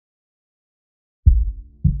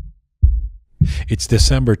It's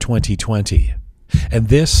December 2020, and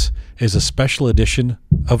this is a special edition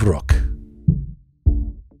of Roqe.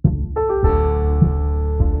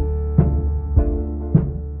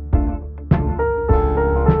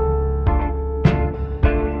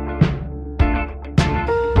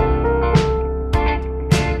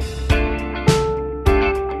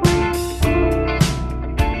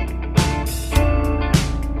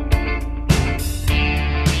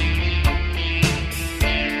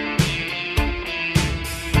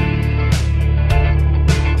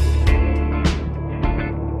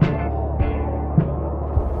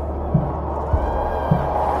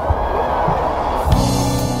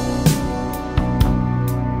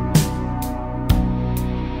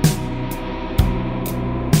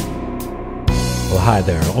 Hi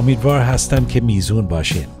there, امیدوار هستم که میزون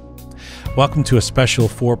باشین. Welcome to a special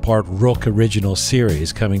 4-part Roqe Original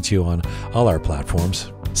Series coming to you on all our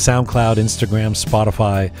platforms: SoundCloud, Instagram,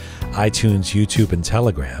 Spotify, iTunes, YouTube, and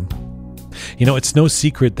Telegram. You know, it's no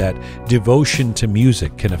secret that devotion to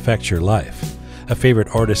music can affect your life. A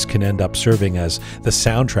favorite artist can end up serving as the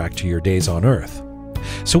soundtrack to your days on Earth.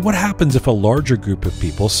 So what happens if a larger group of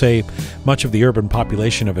people, say much of the urban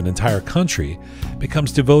population of an entire country,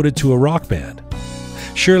 becomes devoted to a rock band?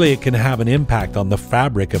 Surely it can have an impact on the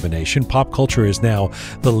fabric of a nation. Pop culture is now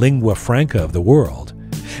the lingua franca of the world.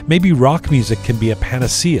 Maybe rock music can be a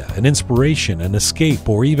panacea, an inspiration, an escape,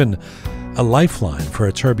 or even a lifeline for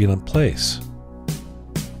a turbulent place.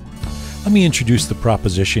 Let me introduce the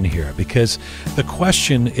proposition here, because the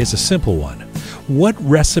question is a simple one. What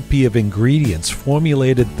recipe of ingredients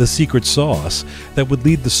formulated the secret sauce that would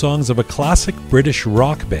lead the songs of a classic British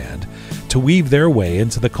rock band to weave their way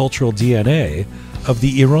into the cultural DNA of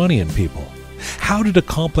the Iranian people? How did a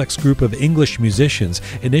complex group of English musicians,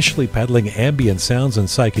 initially peddling ambient sounds and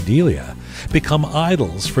psychedelia, become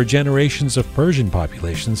idols for generations of Persian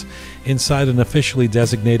populations inside an officially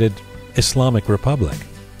designated Islamic Republic?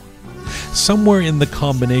 Somewhere in the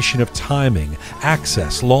combination of timing,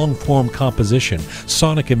 access, long-form composition,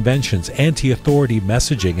 sonic inventions, anti-authority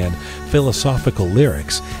messaging, and philosophical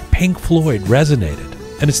lyrics, Pink Floyd resonated.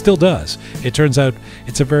 And it still does. It turns out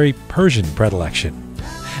it's a very Persian predilection.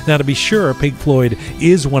 Now, to be sure, Pink Floyd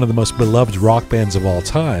is one of the most beloved rock bands of all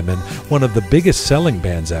time and one of the biggest selling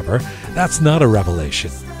bands ever. That's not a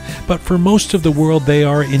revelation. But for most of the world, they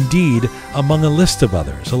are indeed among a list of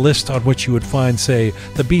others, a list on which you would find, say,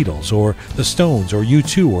 the Beatles, or the Stones, or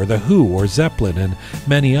U2, or The Who, or Zeppelin, and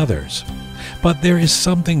many others. But there is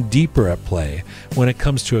something deeper at play when it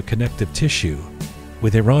comes to a connective tissue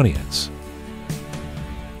with Iranians.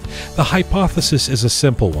 The hypothesis is a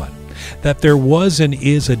simple one, that there was and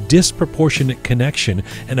is a disproportionate connection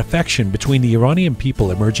and affection between the Iranian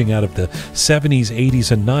people emerging out of the 70s,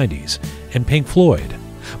 80s, and 90s and Pink Floyd,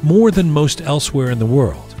 more than most elsewhere in the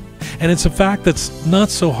world. And it's a fact that's not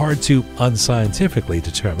so hard to unscientifically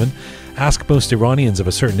determine. Ask most Iranians of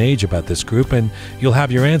a certain age about this group and you'll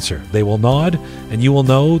have your answer. They will nod and you will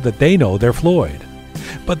know that they know they're Floyd.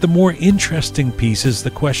 But the more interesting piece is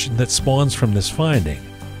the question that spawns from this finding.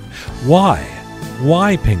 Why?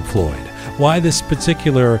 Why Pink Floyd? Why this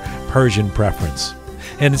particular Persian preference?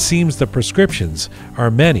 And it seems the prescriptions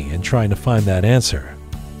are many in trying to find that answer.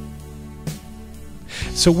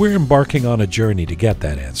 So we're embarking on a journey to get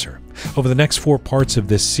that answer. Over the next 4 parts of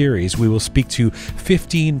this series, we will speak to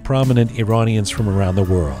 15 prominent Iranians from around the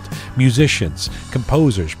world. Musicians,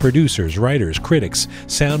 composers, producers, writers, critics,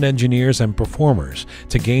 sound engineers, and performers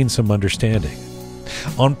to gain some understanding.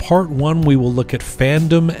 On part 1, we will look at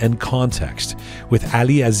Fandom and Context with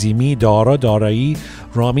Ali Azimi, Dara Daraee,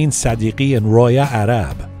 Ramin Sadighi, and Roya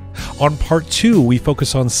Arab. On part 2, we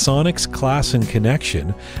focus on sonics, class, and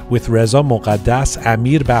connection with Reza Moqaddas,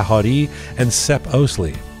 Amir Bahari, and Sep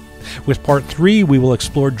Osli. With part 3, we will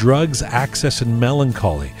explore drugs, access, and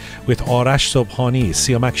melancholy with Arash Sobhani,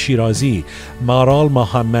 Siamak Shirazi, Maral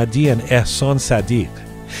Mohammadi, and Ehsan Sadiq.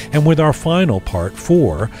 And with our final part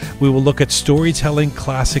 4, we will look at storytelling,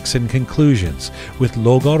 classics, and conclusions with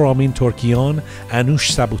Loga Ramin Torkian,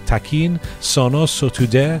 Anush Sabutakin, Sana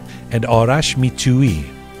Sotude, and Arash Mitui.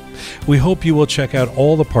 We hope you will check out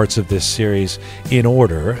all the parts of this series in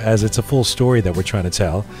order, as it's a full story that we're trying to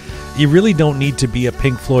tell. You really don't need to be a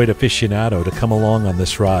Pink Floyd aficionado to come along on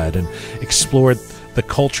this ride and explore the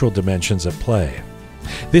cultural dimensions at play.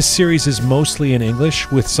 This series is mostly in English,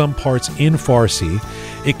 with some parts in Farsi.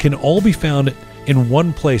 It can all be found in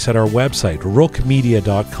one place at our website,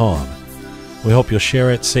 roqemedia.com. We hope you'll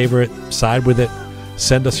share it, savor it, side with it,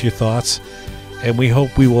 send us your thoughts, and we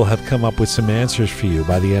hope we will have come up with some answers for you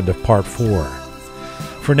by the end of part 4.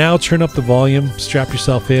 For now, turn up the volume, strap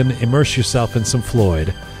yourself in, immerse yourself in some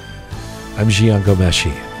Floyd. I'm Jian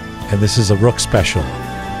Ghomeshi, and this is a Roqe special.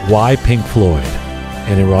 Why Pink Floyd?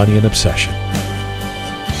 An Iranian Obsession.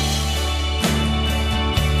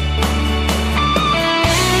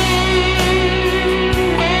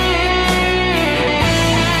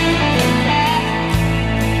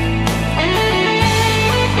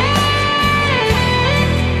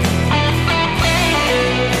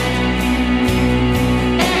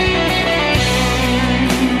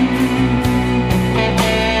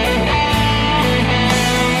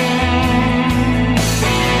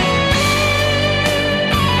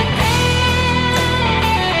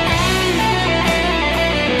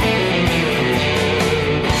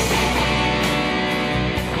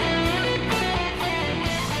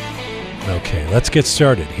 Okay, let's get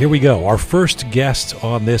started. Here we go. Our first guest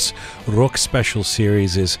on this Roqe special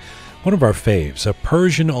series is one of our faves, a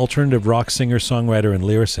Persian alternative rock singer, songwriter, and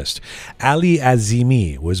lyricist. Ali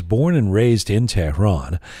Azimi was born and raised in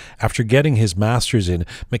Tehran. After getting his master's in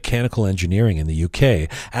mechanical engineering in the UK,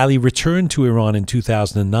 Ali returned to Iran in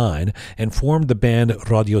 2009 and formed the band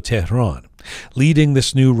Radio Tehran. Leading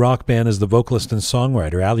this new rock band as the vocalist and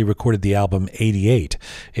songwriter, Ali recorded the album 88.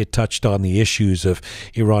 It touched on the issues of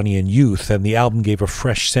Iranian youth, and the album gave a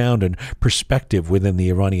fresh sound and perspective within the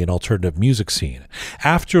Iranian alternative music scene.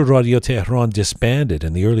 After Radio Tehran disbanded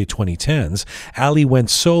in the early 2010s, Ali went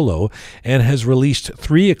solo and has released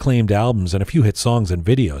 3 acclaimed albums and a few hit songs and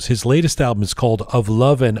videos. His latest album is called Of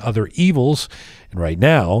Love and Other Evils, and right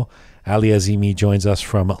now, Ali Azimi joins us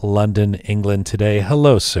from London, England today.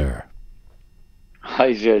 Hello, sir.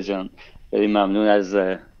 Hi, Jian. Very mamnoon as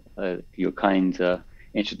your kind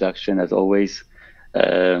introduction, as always.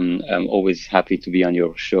 I'm always happy to be on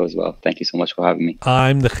your show as well. Thank you so much for having me.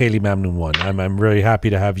 I'm the Kheli Mamnoon one. I'm really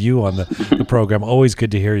happy to have you on the program. Always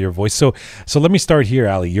good to hear your voice. So let me start here,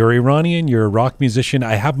 Ali. You're Iranian. You're a rock musician.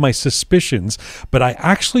 I have my suspicions, but I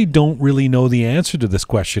actually don't really know the answer to this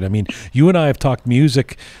question. I mean, you and I have talked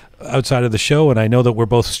music outside of the show, and I know that we're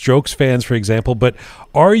both Strokes fans, for example, but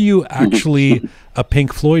are you actually a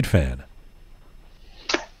Pink Floyd fan?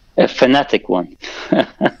 A fanatic one.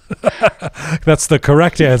 That's the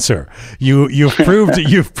correct answer. You've proved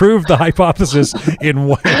the hypothesis in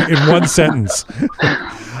one sentence.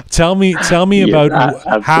 Tell me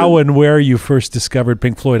about how and where you first discovered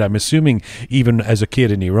Pink Floyd. I'm assuming even as a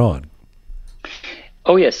kid in Iran.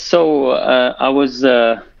 Oh yes, so I was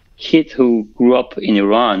kid who grew up in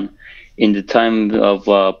Iran in the time of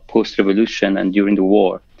post-revolution and during the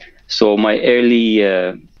war. So my early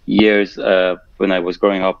years when I was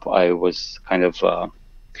growing up, I was kind of,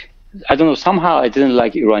 I don't know, somehow I didn't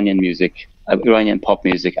like Iranian music, Iranian pop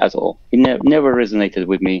music at all. It never resonated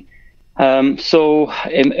with me. I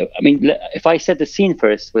mean, if I set the scene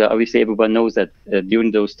first, well, obviously everyone knows that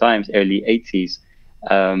during those times, early 80s,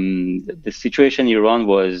 the situation in Iran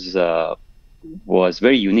was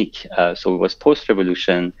very unique. So it was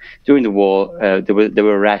post-revolution. During the war, there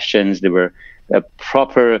were rations, there were a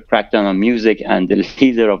proper crackdown on music, and the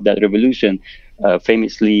leader of that revolution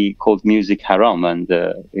famously called music haram, and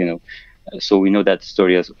so we know that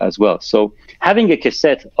story as well. So having a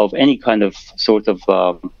cassette of any kind of sort of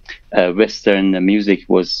Western music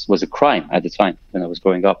was a crime at the time when I was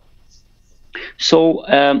growing up. So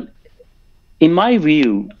in my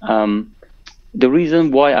view, the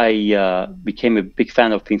reason why I became a big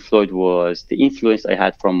fan of Pink Floyd was the influence I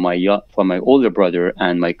had from my older brother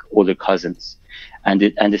and my older cousins, and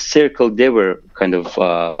the circle they were kind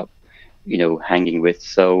of hanging with.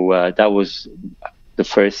 So that was the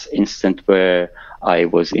first instant where I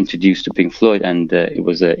was introduced to Pink Floyd, and it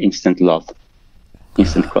was an instant love.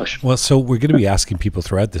 Instant crush. Well, so we're going to be asking people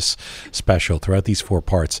throughout this special, throughout these 4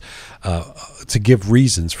 parts, to give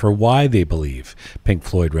reasons for why they believe Pink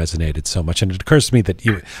Floyd resonated so much. And it occurs to me that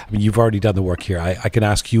you've already done the work here. I can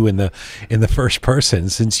ask you in the first person,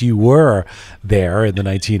 since you were there in the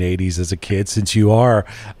 1980s as a kid, since you are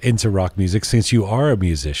into rock music, since you are a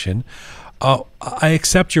musician. I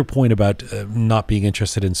accept your point about not being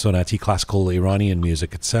interested in Sonati, classical Iranian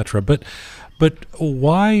music, etc. But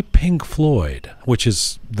why Pink Floyd, which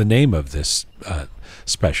is the name of this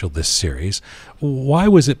special, this series? Why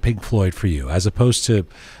was it Pink Floyd for you, as opposed to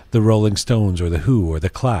the Rolling Stones or the Who or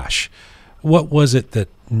the Clash? What was it that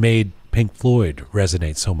made Pink Floyd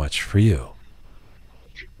resonate so much for you?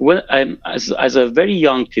 Well, as a very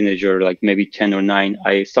young teenager, like maybe 10 or 9,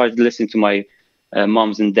 I started listening to my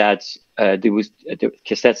moms and dads. There was the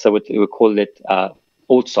cassettes, we would call it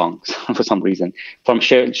old songs for some reason, from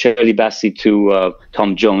Shirley Bassey to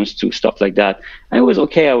Tom Jones to stuff like that. And it was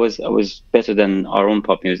okay. I was better than our own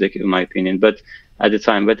pop music, in my opinion. But at the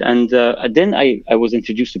time. But and then I was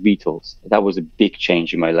introduced to Beatles. That was a big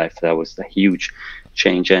change in my life. That was a huge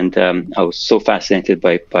change, and I was so fascinated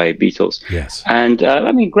by Beatles. Yes. And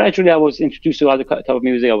I mean, gradually I was introduced to other type of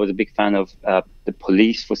music. I was a big fan of the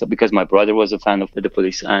Police, because my brother was a fan of the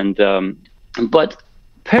Police. And but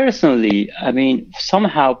personally, I mean,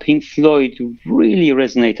 somehow Pink Floyd really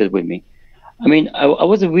resonated with me. I mean, I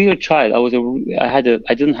was a weird child. I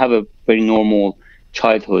didn't have a very normal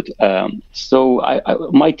childhood. So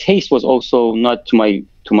my taste was also not to my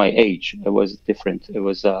age. It was different. It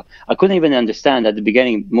was I couldn't even understand at the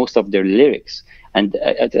beginning most of their lyrics, and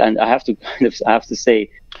I have to say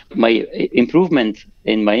my improvement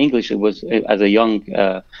in my English was as a young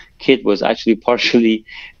kid was actually partially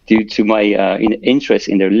due to my interest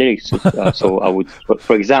in their lyrics. So I would,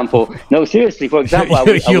 for example, no, seriously, for example,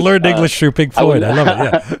 you learned English through Pink Floyd. I love it.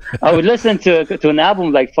 Yeah. I would listen to an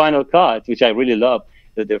album like Final Cut, which I really love,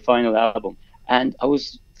 their final album, and I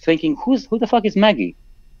was thinking, who the fuck is Maggie?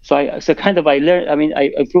 So I learned. I mean,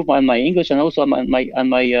 I improved on my English and also on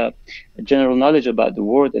my general knowledge about the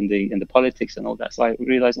world and the politics and all that. So I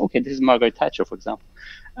realized, okay, this is Margaret Thatcher, for example,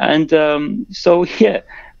 and so yeah.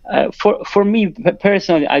 For me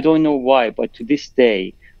personally, I don't know why, but to this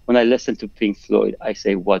day, when I listen to Pink Floyd, I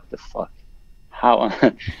say, "What the fuck?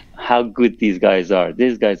 How good these guys are!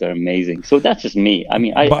 These guys are amazing." So that's just me. I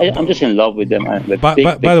mean, I'm just in love with them. By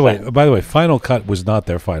the way, Final Cut was not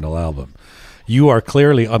their final album. You are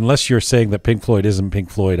clearly, unless you're saying that Pink Floyd isn't Pink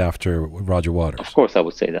Floyd after Roger Waters. Of course, I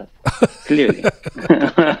would say that. Clearly.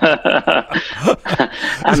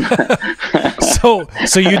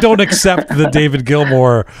 So you don't accept the David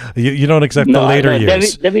Gilmour. You don't accept the later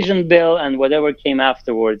years. Division Bell and whatever came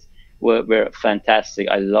afterwards were fantastic.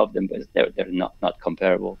 I love them, but they're not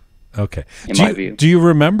comparable. Okay. In my view. Do you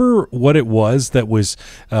remember what it was that was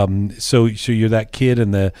so you're that kid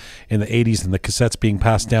in the 80s and the cassettes being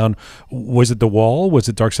passed down? Was it The Wall? Was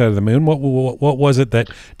it Dark Side of the Moon? What was it that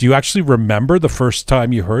do you actually remember the first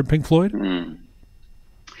time you heard Pink Floyd?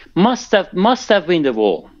 Must have been The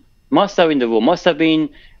Wall. Must have been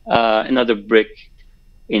Another Brick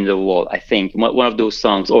in the Wall, I think. One of those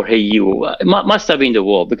songs, or Hey You. Must have been The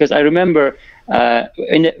Wall, because I remember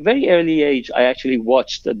in a very early age, I actually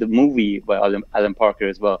watched the movie by Alan Parker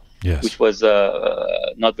as well, yes. Which was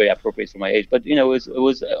not very appropriate for my age. But I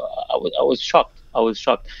was shocked,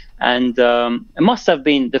 and it must have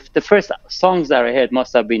been the first songs that I heard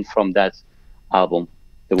must have been from that album,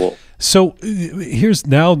 The Wall. So here's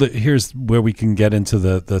where we can get into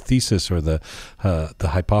the thesis or the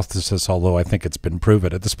hypothesis, although I think it's been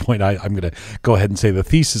proven at this point. I'm going to go ahead and say the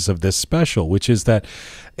thesis of this special, which is that,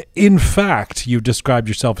 in fact, you described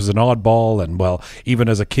yourself as an oddball, and, well, even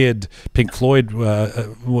as a kid, Pink Floyd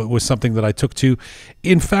was something that I took to.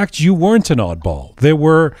 In fact, you weren't an oddball. There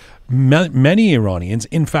were many Iranians,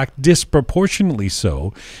 in fact, disproportionately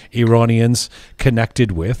so, Iranians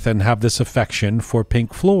connected with and have this affection for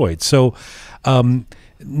Pink Floyd. So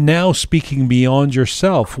now, speaking beyond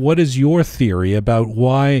yourself, what is your theory about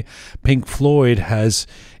why Pink Floyd has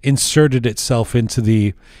inserted itself into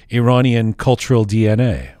the Iranian cultural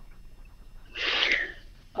DNA?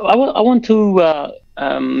 I want to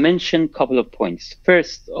mention a couple of points.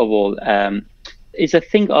 First of all, it's a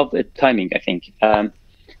thing of timing, I think.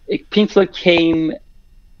 Pink Floyd came,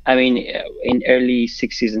 I mean, in early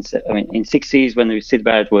 60s in 60s when Sid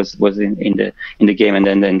Barrett was in the game, and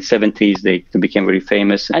then in 70s they became very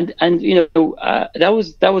famous, and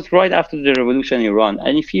that was right after the revolution in Iran.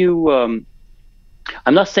 And if you,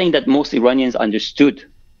 I'm not saying that most Iranians understood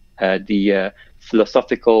the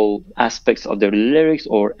philosophical aspects of their lyrics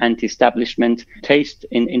or anti-establishment taste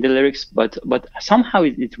in the lyrics, but somehow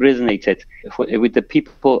it resonated with the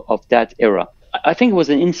people of that era. I think it was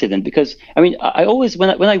an incident, because I mean, I always when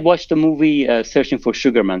I watched the movie Searching for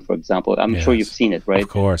Sugar Man, for example, I'm sure you've seen it, right? Of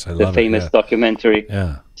course, I love the famous documentary.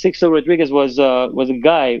 Yeah. Sixto Rodriguez was a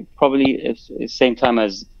guy probably at the same time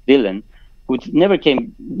as Dylan, who never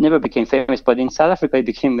became famous, but in South Africa he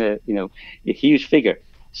became a huge figure.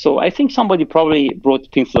 So I think somebody probably brought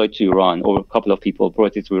Pink Floyd to Iran, or a couple of people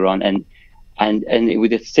brought it to Iran, and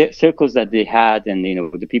with the circles that they had, and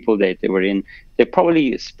the people that they were in, they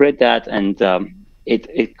probably spread that, and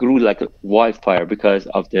it grew like a wildfire because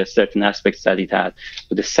of the certain aspects that it had.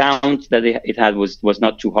 But the sound that it had was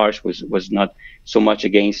not too harsh, was not so much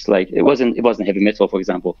against, like it wasn't heavy metal, for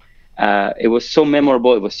example. It was so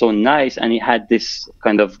memorable, it was so nice, and it had this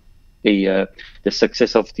kind of a the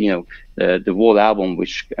success of the whole album,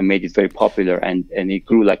 which made it very popular, and it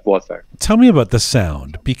grew like wildfire. Tell me about the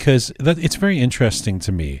sound, because it's very interesting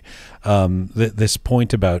to me. This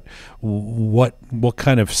point about what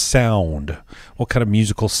kind of sound, what kind of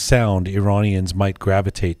musical sound Iranians might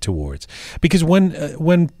gravitate towards. Because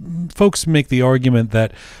when folks make the argument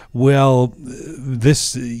that, well,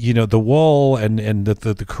 this, the Wall and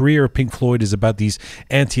the career of Pink Floyd is about these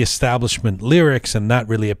anti-establishment lyrics, and that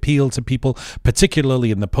really appealed to people,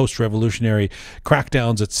 particularly in the post-revolutionary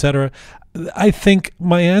crackdowns, etc. I think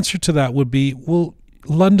my answer to that would be, well,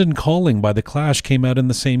 London Calling by The Clash came out in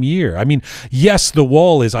the same year. I mean, yes, The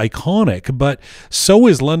Wall is iconic, but so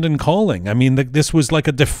is London Calling. I mean, this was like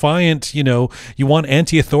a defiant, you want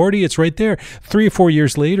anti-authority, it's right there. 3 or 4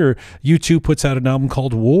 years later, U2 puts out an album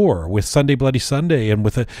called War with Sunday Bloody Sunday, and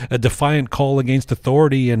with a defiant call against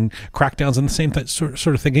authority and crackdowns and the same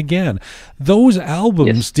sort of thing again. Those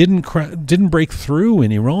albums didn't break through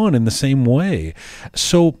in Iran in the same way.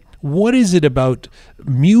 So what is it about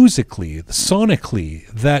musically, sonically,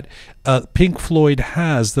 that Pink Floyd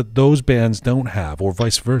has that those bands don't have, or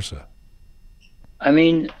vice versa? I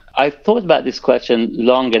mean, I've thought about this question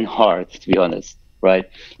long and hard, to be honest. Right?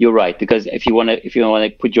 You're right, because if you want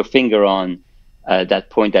to put your finger on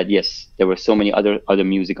that point, that yes, there were so many other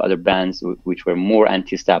music, other bands which were more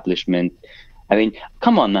anti-establishment. I mean,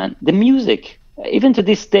 come on, man, the music, even to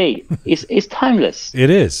this day, is timeless. It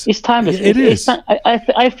is. It's timeless. It is.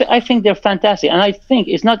 I think they're fantastic, and I think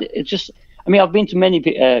it's just. I mean, I've been to many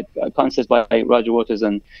concerts by Roger Waters,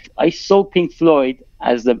 and I saw Pink Floyd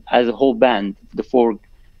as a whole band, the 4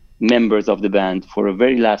 members of the band, for a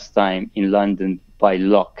very last time in London by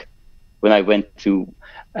luck, when I went to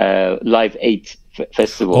Live 8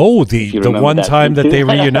 festival. Oh, the one time that they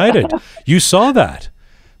reunited. You saw that.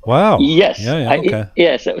 Wow. Yes. Yeah, okay.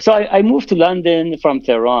 Yes. So I moved to London from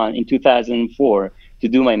Tehran in 2004 to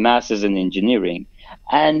do my master's in engineering.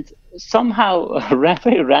 And somehow,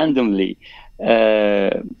 very randomly,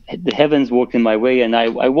 the heavens worked in my way, and I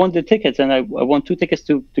won the tickets, and I won 2 tickets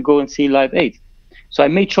to go and see Live 8. So I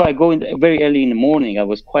made sure I go in very early in the morning. I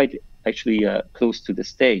was quite actually close to the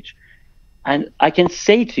stage. And I can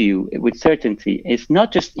say to you with certainty, it's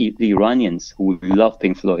not just the Iranians who love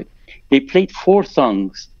Pink Floyd. They played 4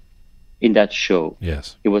 songs in that show.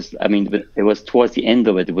 Yes. It was towards the end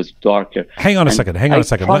of it. It was darker. Hang on a second. Hang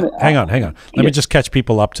on. Let me just catch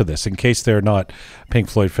people up to this in case they're not Pink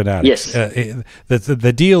Floyd fanatics. Yes.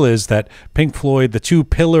 The deal is that Pink Floyd, the 2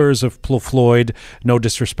 pillars of Floyd, no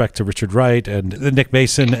disrespect to Richard Wright and Nick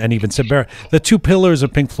Mason and even Sid Barrett, the 2 pillars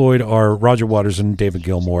of Pink Floyd are Roger Waters and David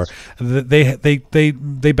Gilmour.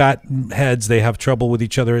 They bat heads. They have trouble with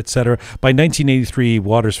each other, etc. By 1983,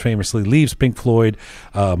 Waters famously leaves Pink Floyd,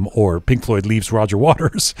 or Pink Floyd leaves Roger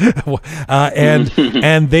Waters,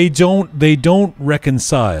 and they don't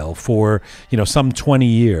reconcile for some 20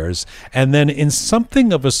 years, and then in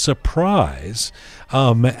something of a surprise,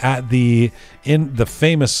 in the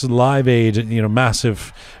famous Live Aid,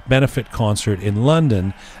 massive benefit concert in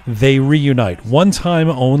London, they reunite one time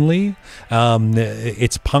only.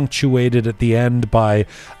 It's punctuated at the end by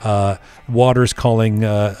Waters calling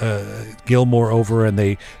Gilmour over, and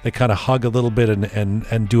they kind of hug a little bit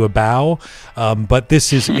and do a bow. But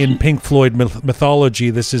this is in Pink Floyd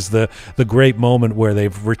mythology. This is the great moment where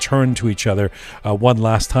they've returned to each other one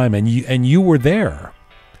last time, and you were there.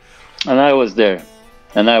 And I was there.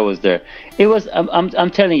 It was.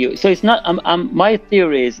 I'm telling you. So it's not. My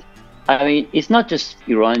theory is. I mean, it's not just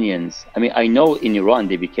Iranians. I mean, I know in Iran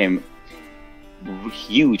they became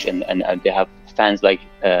huge, and they have fans like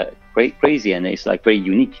crazy, and it's like very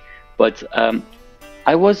unique. But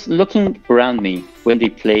I was looking around me when they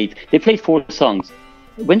played. They played 4 songs.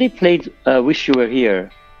 When they played "Wish You Were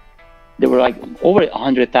Here," there were like over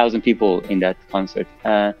 100,000 people in that concert.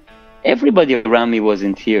 Everybody around me was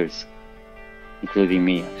in tears, including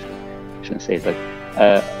me. Actually, I shouldn't say it, but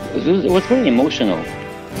it was very emotional.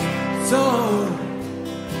 So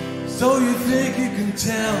you think you can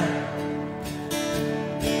tell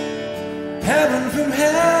heaven from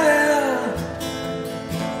hell,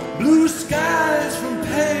 blue skies from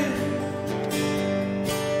pain?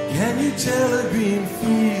 Can you tell a green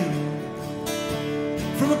field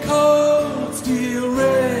from a cold steel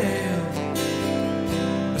rail,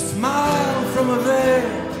 a smile from a veil?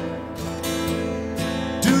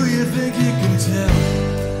 Do you think you can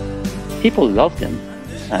tell? People loved him.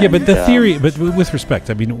 Yeah, but the theory, but with respect,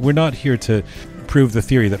 I mean, we're not here to prove the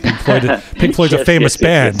theory that Pink Floyd's a famous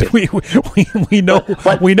band. Yes. We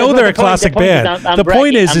know they're a classic band. The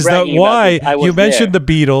point is that why you mentioned the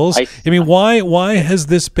Beatles. I mean, why has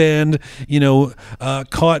this band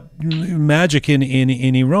caught magic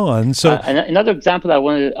in Iran? So another example I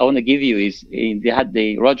want to give you is they had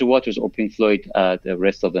the Roger Waters or Pink Floyd, the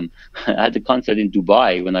rest of them. I had a concert in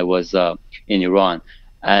Dubai when I was in Iran,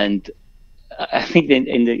 and I think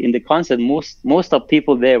in the concert most of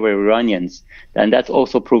people there were Iranians, and that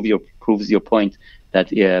also proves your point that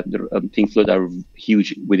Pink Floyd are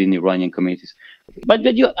huge within Iranian communities. But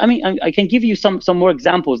I can give you some more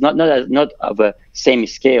examples, not of a same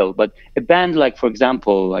scale, but a band like, for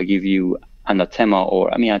example, I give you Anathema,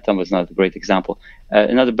 Anathema is not a great example.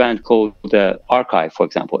 Another band called Archive, for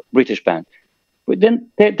example, British band. But then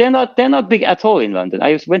they're not big at all in London.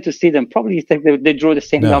 I went to see them. Probably they draw the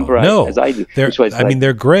same number as I do.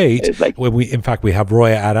 They're great. In fact, we have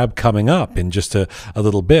Roya Arab coming up in just a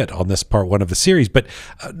little bit on this part one of the series. But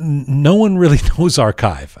no one really knows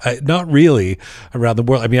Archive. Not really around the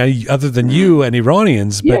world. Other than you and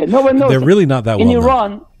Iranians, but no one knows. They're really not that well known. In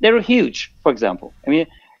Iran, they're huge. For example,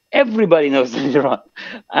 everybody knows them in Iran.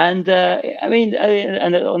 And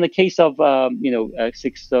and on the case of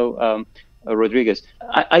Sixto Rodriguez,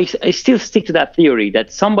 I still stick to that theory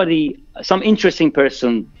that some interesting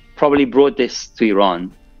person probably brought this to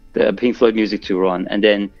Iran, the Pink Floyd music to Iran, and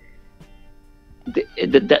then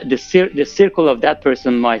the circle of that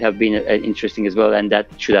person might have been interesting as well, and that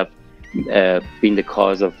should have been the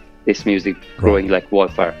cause of this music growing like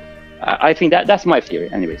wildfire. I think that's my theory,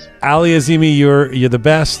 anyways. Ali Azimi, you're the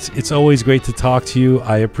best. It's always great to talk to you.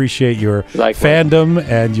 I appreciate your fandom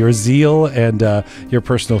and your zeal and your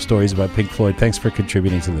personal stories about Pink Floyd. Thanks for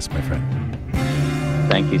contributing to this, my friend.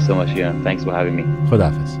 Thank you so much, Jian. Thanks for having me.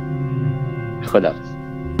 Khodafis. Khodafis.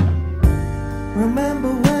 Remember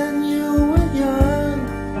when you were young?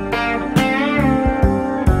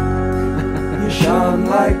 You shone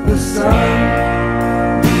like the sun.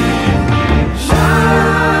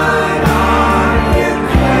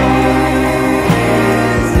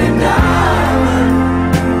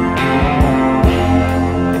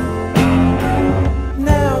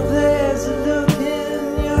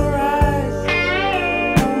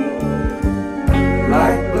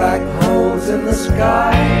 In the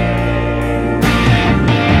sky,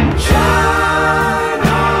 shine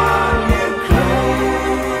on, you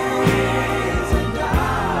crazy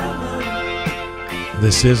diamond.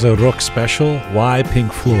 This is a Roqe special. Why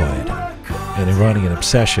Pink Floyd? An Iranian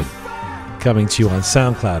obsession. Coming to you on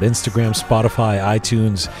SoundCloud, Instagram, Spotify,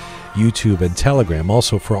 iTunes, YouTube, and Telegram.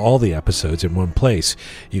 Also, for all the episodes in one place,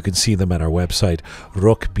 you can see them at our website,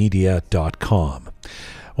 roqemedia.com.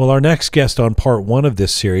 Well, our next guest on part one of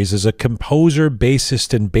this series is a composer,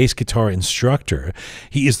 bassist, and bass guitar instructor.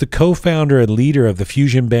 He is the co-founder and leader of the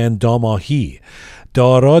fusion band Damahi.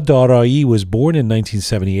 Dara Daraee was born in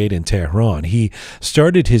 1978 in Tehran. He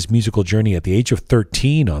started his musical journey at the age of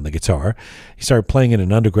 13 on the guitar. He started playing in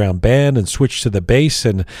an underground band and switched to the bass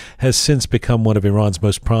and has since become one of Iran's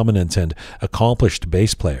most prominent and accomplished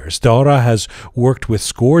bass players. Dara has worked with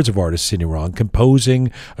scores of artists in Iran,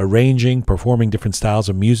 composing, arranging, performing different styles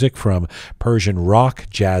of music from Persian rock,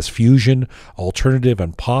 jazz fusion, alternative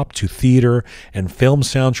and pop to theater and film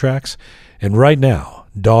soundtracks. And right now,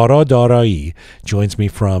 Dara Daraee joins me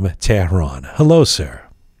from Tehran. Hello, sir.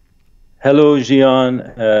 Hello,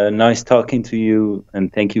 Jian. Nice talking to you,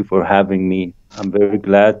 and thank you for having me. I'm very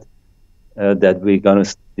glad that we're going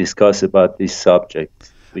to discuss about this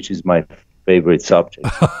subject, which is my favorite subject.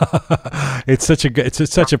 It's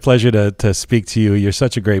such a pleasure to speak to you. You're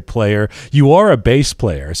such a great player. You are a bass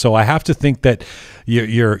player, so I have to think that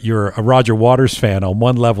you're a Roger Waters fan on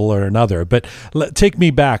one level or another. But take me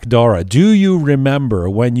back, Dara. Do you remember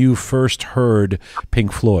when you first heard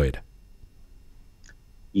Pink Floyd?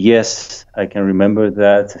 Yes, I can remember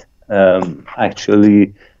that.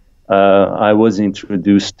 Actually, I was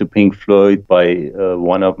introduced to Pink Floyd by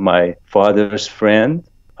one of my father's friends.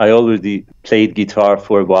 I already played guitar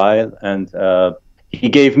for a while, and he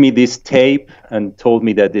gave me this tape and told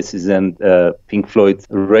me that this is a Pink Floyd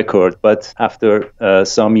record. But after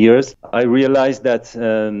some years, I realized that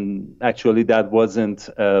actually that wasn't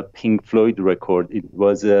a Pink Floyd record. It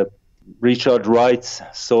was a Richard Wright's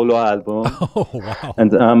solo album. Oh, wow.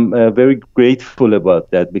 And I'm very grateful about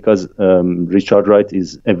that, because Richard Wright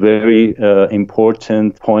is a very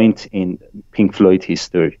important point in Pink Floyd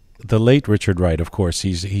history. The late Richard Wright, of course,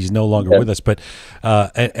 he's no longer with us, but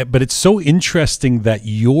it's so interesting that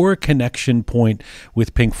your connection point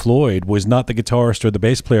with Pink Floyd was not the guitarist or the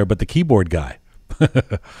bass player, but the keyboard guy.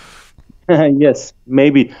 Yes,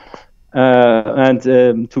 maybe. And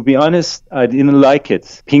to be honest, I didn't like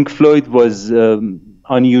it. Pink Floyd was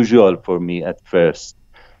unusual for me at first,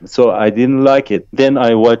 so I didn't like it. Then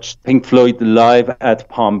I watched Pink Floyd live at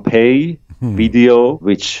Pompeii video,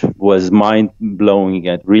 which was mind-blowing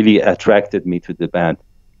and really attracted me to the band.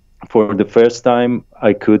 For the first time,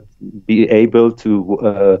 I could be able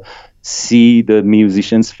to see the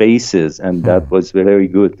musicians' faces, and that was very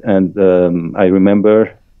good. And I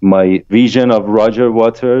remember my vision of Roger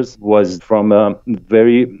Waters was from a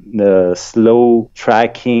very slow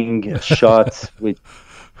tracking shot with,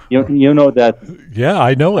 you know that. Yeah,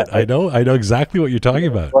 I know it. I know exactly what you're talking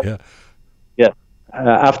about. Yeah. Yeah.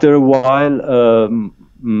 After a while,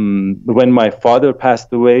 when my father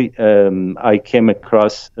passed away, I came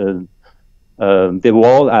across the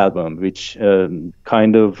Wall album, which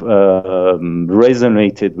kind of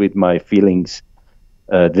resonated with my feelings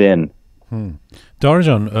then.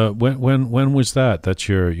 Darajan, when was that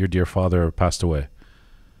your dear father passed away?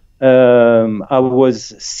 I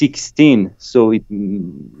was 16, so it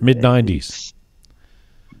mid-90s.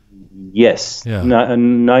 Yes, yeah.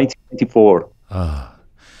 1994.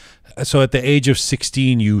 So at the age of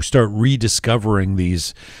 16, you start rediscovering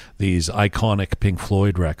these iconic Pink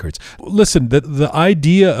Floyd records. Listen, the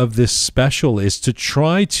idea of this special is to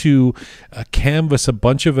try to canvas a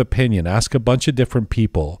bunch of opinion, ask a bunch of different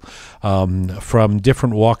people from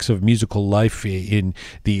different walks of musical life in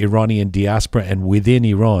the Iranian diaspora and within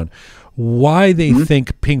Iran, why they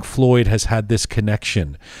think Pink Floyd has had this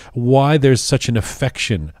connection, why there's such an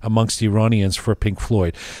affection amongst Iranians for Pink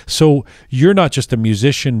Floyd. So you're not just a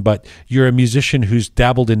musician, but you're a musician who's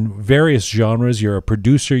dabbled in various genres. You're a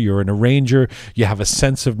producer, you're an arranger, you have a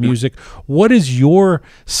sense of music. What is your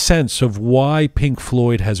sense of why Pink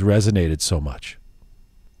Floyd has resonated so much?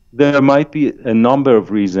 There might be a number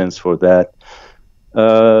of reasons for that.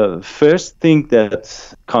 First thing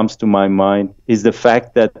that comes to my mind is the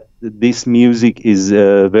fact that this music is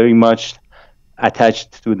very much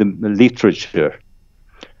attached to the literature.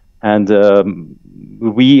 And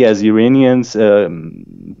we as Iranians,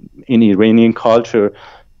 in Iranian culture,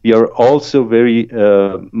 we are also very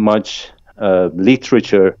much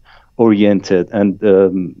literature oriented. And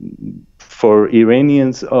for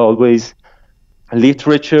Iranians, always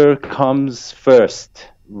literature comes first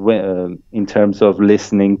in terms of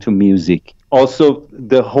listening to music. Also,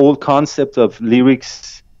 the whole concept of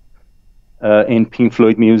lyrics in Pink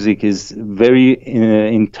Floyd music is very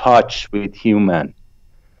in touch with human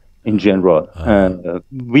in general.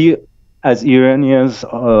 We as Iranians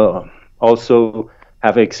also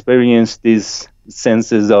have experienced these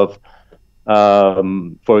senses of,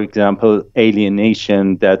 for example,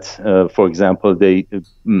 alienation that, for example, they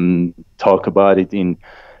talk about it in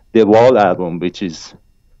the Wall album, which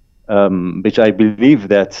I believe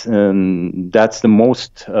that that's the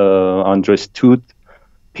most understood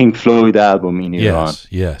Pink Floyd album in Iran.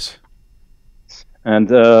 Yes. And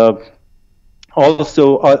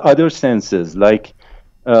also other senses like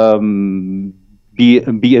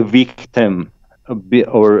be a victim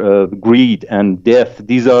or greed and death.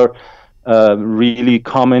 These are really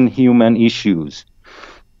common human issues.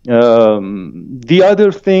 The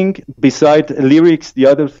other thing, beside lyrics,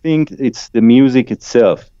 it's the music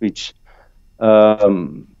itself, which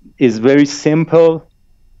is very simple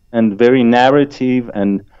and very narrative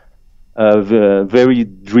and very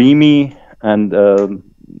dreamy, and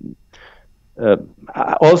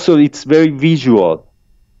also it's very visual.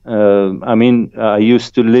 I mean, I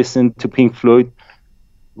used to listen to Pink Floyd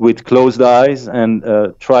with closed eyes and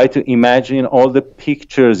try to imagine all the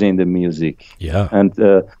pictures in the music. Yeah. And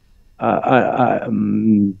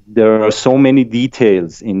there are so many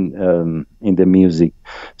details in the music.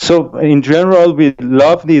 So in general, we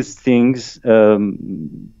love these things,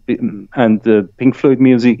 and Pink Floyd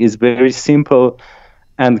music is very simple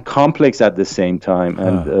and complex at the same time.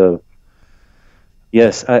 And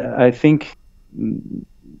yes, I think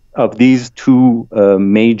of these two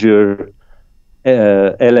major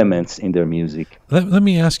elements in their music. Let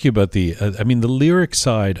me ask you about the lyric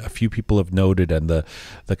side. A few people have noted, and the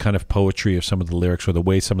kind of poetry of some of the lyrics, or the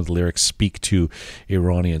way some of the lyrics speak to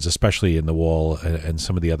Iranians, especially in The Wall and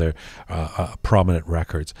some of the other prominent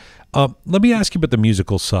records. Let me ask you about the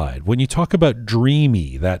musical side. When you talk about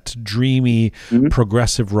dreamy, that dreamy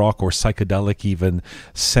progressive rock or psychedelic even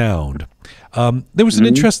sound, There was an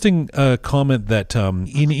interesting comment that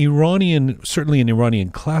in Iranian, certainly in Iranian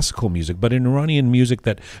classical music, but in Iranian music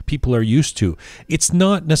that people are used to, it's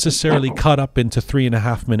not necessarily cut up into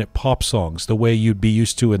 3.5-minute pop songs the way you'd be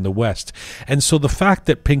used to in the West. And so the fact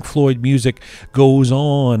that Pink Floyd music goes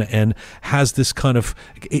on and has this kind of,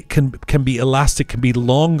 it can be elastic, can be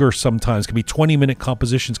longer sometimes, can be 20-minute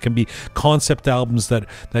compositions, can be concept albums that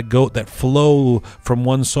flow from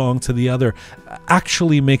one song to the other,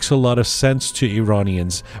 actually makes a lot of sense to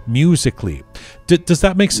Iranians musically. Does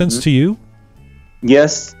that make sense to you?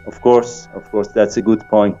 Yes, of course, that's a good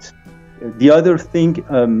point. The other thing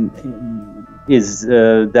is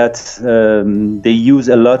that they use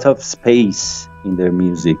a lot of space in their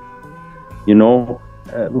music. You know,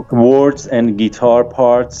 words and guitar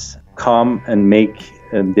parts come and make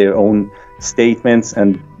their own statements,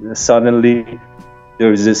 and suddenly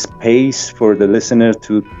there is a space for the listener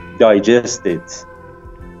to digest it.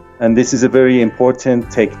 And this is a very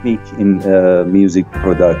important technique in music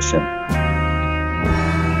production.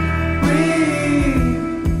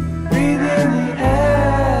 Breathe in the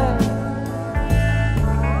air.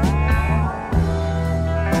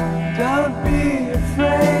 Don't be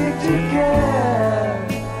afraid to care.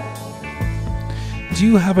 Do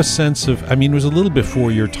you have a sense of, I mean, it was a little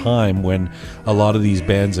before your time when a lot of these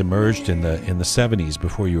bands emerged in the 70s,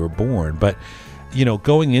 before you were born, but you know,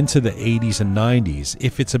 going into the 80s and 90s,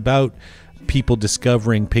 if it's about people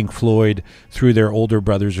discovering Pink Floyd through their older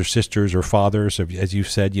brothers or sisters or fathers, as you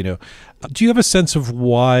said, you know, do you have a sense of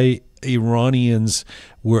why Iranians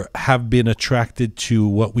have been attracted to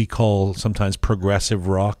what we call sometimes progressive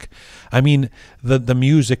rock? I mean, the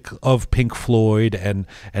music of Pink Floyd and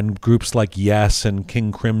groups like Yes and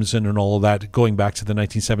King Crimson and all of that, going back to the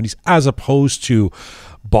 1970s, as opposed to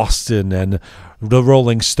Boston and the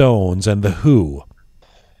Rolling Stones and the Who.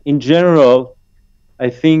 In general, I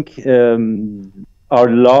think our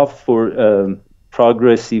love for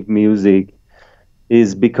progressive music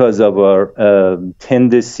is because of our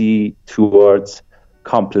tendency towards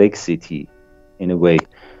complexity, in a way.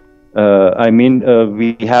 I mean,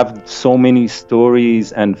 we have so many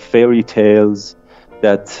stories and fairy tales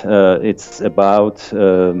that it's about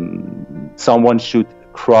someone should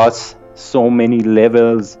cross so many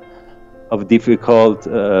levels of difficult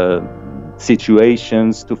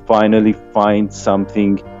situations to finally find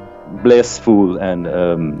something blissful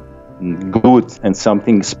and good and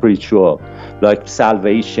something spiritual, like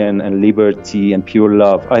salvation and liberty and pure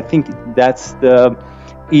love. I think that's the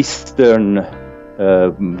Eastern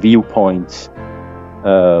viewpoint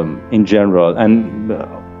in general, and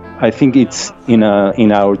I think it's in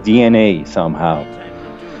our DNA somehow.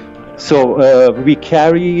 So we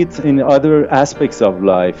carry it in other aspects of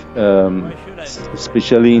life,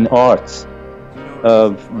 especially in arts.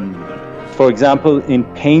 For example, in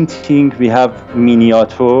painting, we have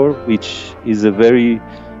miniature, which is a very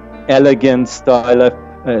elegant style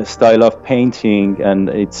of painting, and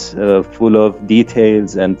it's full of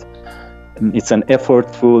details, and it's an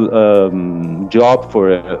effortful job for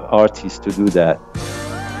an artist to do that.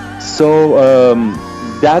 So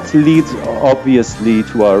that leads obviously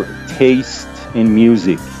to our taste in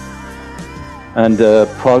music, and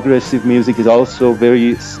progressive music is also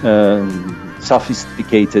very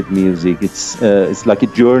sophisticated music. It's like a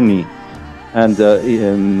journey, and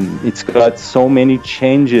it's got so many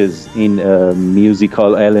changes in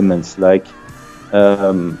musical elements, like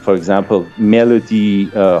for example, melody,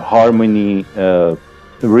 harmony,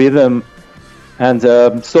 rhythm, and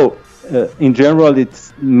so in general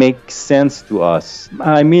it makes sense to us.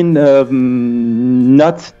 I mean,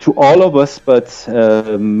 not to all of us, but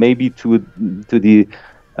maybe to the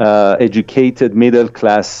educated middle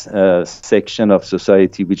class section of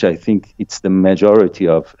society, which I think it's the majority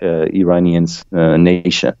of Iranians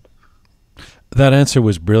nation. That answer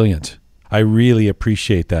was brilliant. I really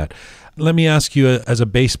appreciate that. Let me ask you, as a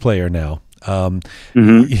bass player now, I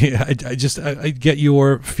get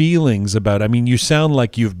your feelings about, I mean, you sound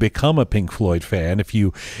like you've become a Pink Floyd fan,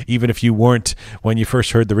 even if you weren't when you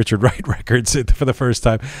first heard the Richard Wright records for the first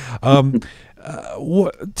time.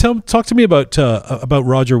 Talk to me about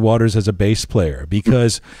Roger Waters as a bass player,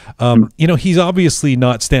 because you know, he's obviously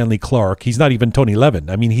not Stanley Clarke. He's not even Tony Levin.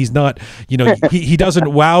 I mean, he's not, you know, he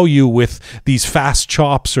doesn't wow you with these fast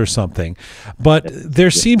chops or something, but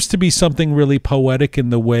there seems to be something really poetic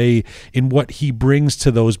in the way in what he brings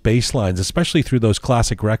to those bass lines, especially through those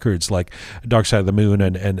classic records like Dark Side of the Moon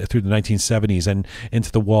and through the 1970s and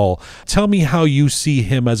Into the Wall. Tell me how you see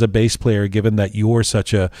him as a bass player, given that you're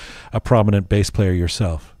such a prominent bass player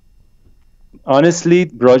yourself.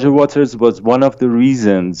 Honestly, Roger Waters was one of the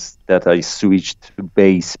reasons that I switched to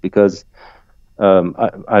bass, because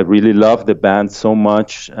I really love the band so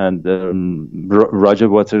much, and Roger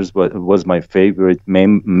Waters was my favorite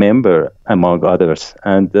member among others.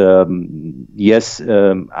 And yes,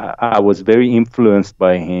 I was very influenced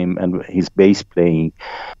by him and his bass playing.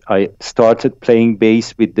 I started playing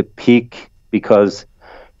bass with the pick because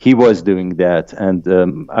he was doing that, and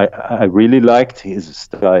I really liked his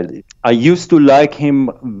style. I used to like him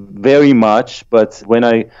very much, but when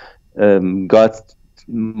I got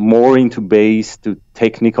more into bass, to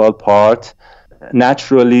technical part,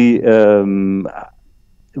 naturally, when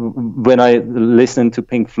I listen to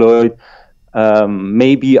Pink Floyd,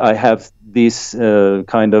 maybe I have this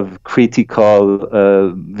kind of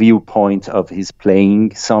critical viewpoint of his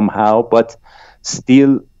playing somehow, but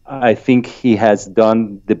still I think he has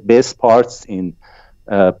done the best parts in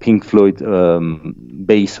Pink Floyd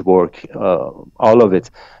bass work, all of it.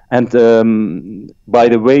 And by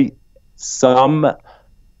the way, some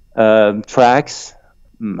tracks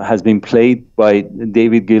has been played by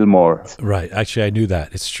David Gilmour. Right. Actually, I knew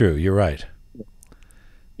that. It's true. You're right.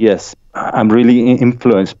 Yes, I'm really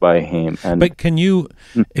influenced by him. But can you,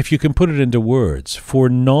 if you can put it into words, for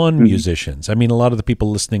non-musicians, I mean, a lot of the people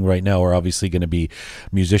listening right now are obviously going to be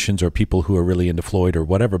musicians or people who are really into Floyd or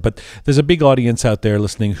whatever, but there's a big audience out there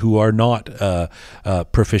listening who are not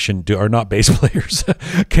proficient, are not bass players.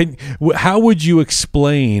 How would you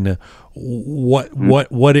explain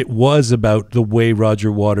what it was about the way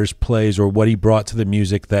Roger Waters plays, or what he brought to the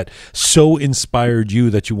music, that so inspired you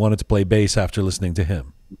that you wanted to play bass after listening to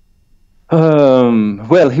him?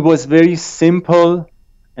 Well, he was very simple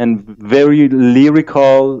and very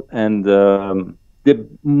lyrical, and the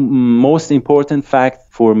most important fact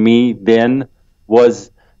for me then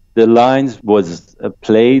was the lines was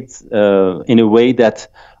played in a way that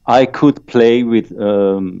I could play with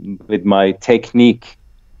my technique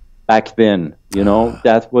back then. You know,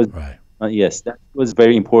 that was right. Yes, that was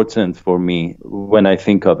very important for me when I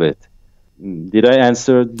think of it. Did I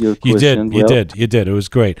answer your question? You did. It was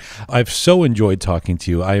great. I've so enjoyed talking to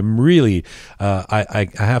you. I'm really, I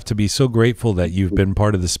have to be so grateful that you've been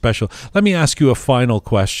part of this special. Let me ask you a final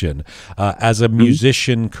question. As a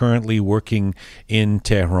musician currently working in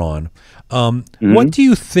Tehran, what do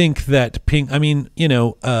you think that Pink, I mean, you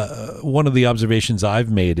know, one of the observations I've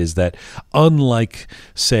made is that unlike,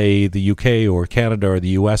 say, the UK or Canada or the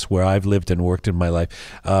US, where I've lived and worked in my life,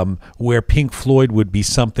 where Pink Floyd would be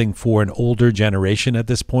something for an older generation at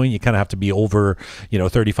this point, you kind of have to be over,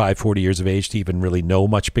 35, 40 years of age to even really know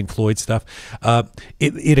much Pink Floyd stuff.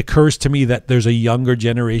 It occurs to me that there's a younger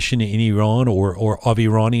generation in Iran or of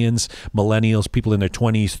Iranians, millennials, people in their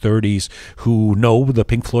 20s, 30s, who know the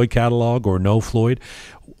Pink Floyd catalog or know Floyd.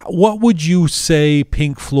 What would you say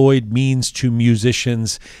Pink Floyd means to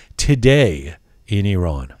musicians today in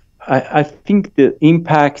Iran? I think the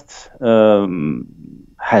impact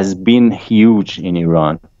has been huge in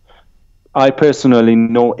Iran. I personally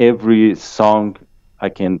know every song. I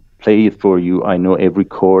can play it for you. I know every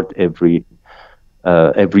chord, every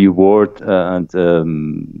word, and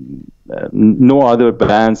no other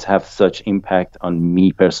bands have such impact on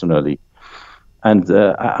me personally. And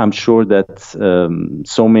I'm sure that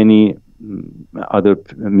so many other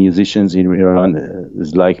musicians in Iran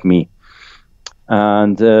is like me.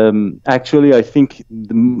 And actually, I think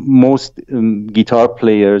the most guitar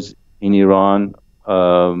players in Iran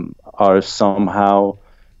are somehow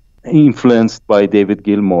influenced by David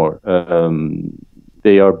Gilmour.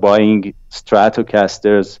 They are buying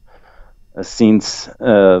Stratocasters since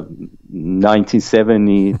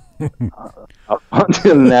 1970 up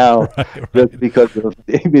until now, right. Just because of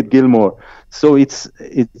David Gilmour. So it's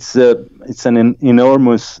an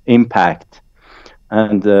enormous impact,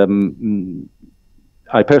 and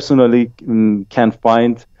I personally can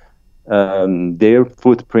find their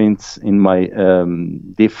footprints in my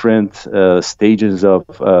different stages of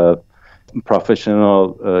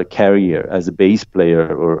professional career as a bass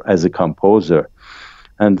player or as a composer.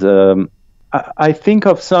 And I think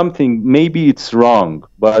of something, maybe it's wrong,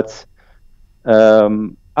 but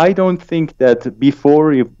I don't think that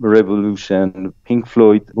before revolution, Pink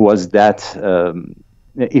Floyd was that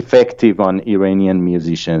effective on Iranian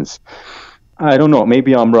musicians. I don't know,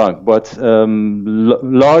 maybe I'm wrong, but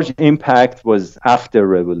large impact was after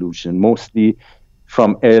revolution, mostly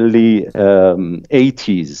from early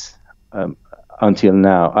 80s until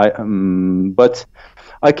now. But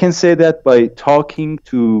I can say that by talking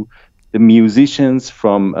to the musicians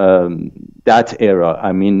from that era,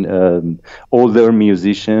 I mean older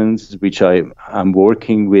musicians, which I'm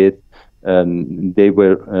working with, they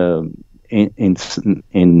were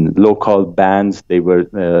in local bands, they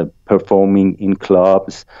were performing in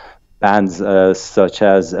clubs, bands such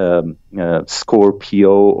as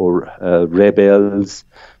Scorpio or Rebels.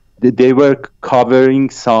 They were covering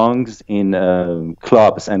songs in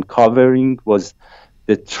clubs, and covering was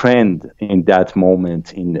the trend in that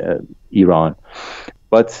moment in Iran.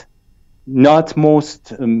 But not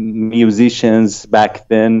most musicians back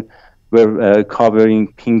then were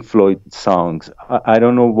covering Pink Floyd songs. I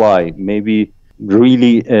don't know why. Maybe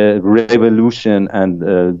really Revolution and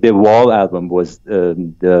the Wall album was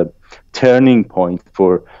the turning point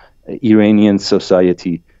for Iranian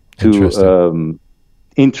society to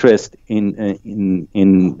interest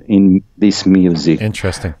in this music.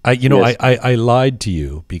 Interesting. I lied to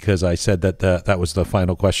you because I said that that was the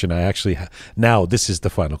final question. I actually now this is the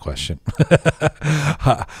final question,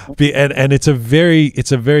 and it's a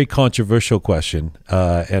very controversial question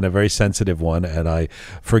and a very sensitive one. And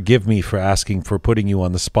forgive me for putting you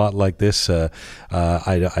on the spot like this. I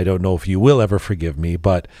don't know if you will ever forgive me,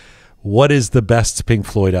 but what is the best Pink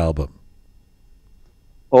Floyd album?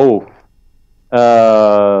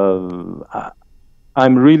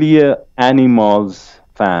 I'm really an Animals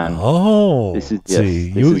fan. Oh,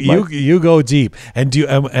 you go deep. And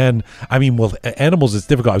Animals is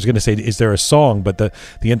difficult. I was going to say, is there a song? But the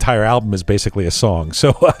entire album is basically a song.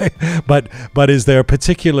 So, but is there a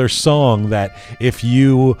particular song that if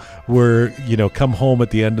you were, come home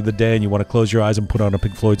at the end of the day and you want to close your eyes and put on a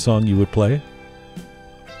Pink Floyd song, you would play?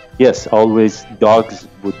 Yes, always. Dogs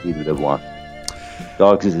would be the one.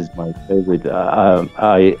 Dogs is my favorite.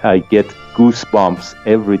 I get goosebumps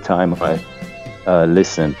every time I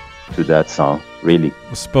listen to that song. Really,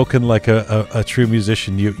 spoken like a true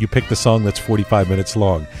musician. You picked the song that's 45 minutes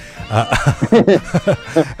long.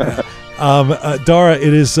 Dara,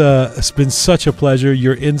 it's been such a pleasure.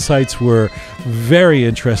 Your insights were very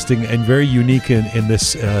interesting and very unique in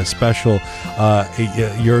this special.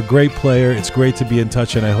 You're a great player. It's great to be in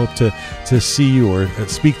touch, and I hope to see you or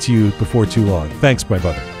speak to you before too long. Thanks, my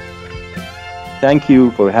brother. Thank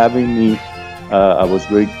you for having me. I was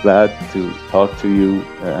very glad to talk to you,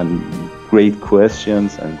 and great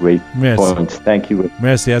questions and great points. Thank you.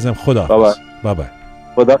 Merci, azam. Khuda. Bye-bye. Bye-bye.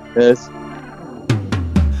 Khuda. Yes.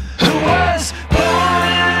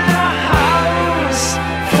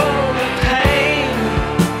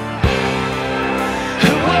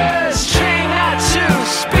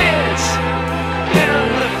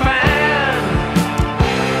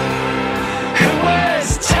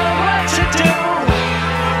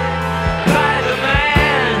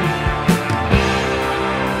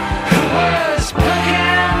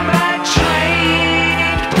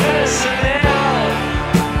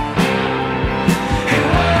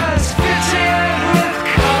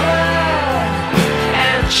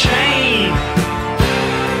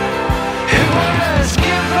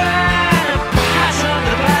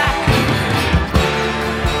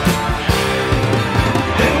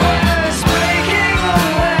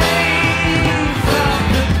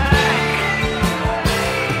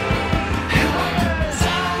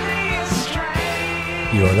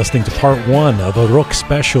 Listening to part one of a Roqe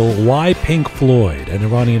special, Why Pink Floyd, an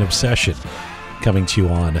Iranian Obsession, coming to you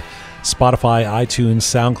on Spotify, iTunes,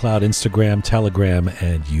 SoundCloud, Instagram, Telegram,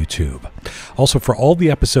 and YouTube. Also, for all the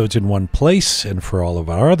episodes in one place and for all of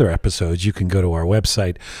our other episodes, you can go to our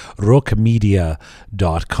website,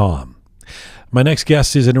 roqemedia.com. My next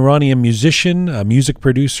guest is an Iranian musician, a music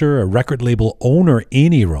producer, a record label owner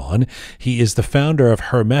in Iran. He is the founder of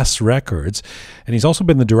Hermes Records, and he's also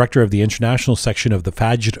been the director of the international section of the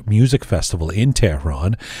Fajr Music Festival in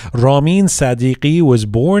Tehran. Ramin Sadighi was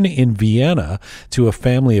born in Vienna to a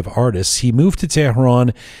family of artists. He moved to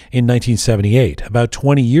Tehran in 1978. About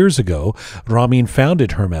 20 years ago, Ramin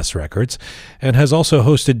founded Hermes Records and has also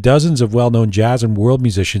hosted dozens of well-known jazz and world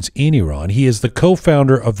musicians in Iran. He is the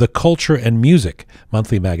co-founder of the Culture and Music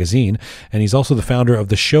monthly magazine, and he's also the founder of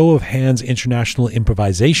the Show of Hands International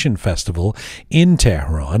Improvisation Festival in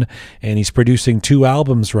Tehran, and he's producing 2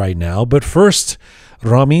 albums right now. But first,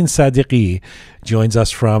 Ramin Sadighi joins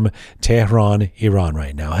us from Tehran, Iran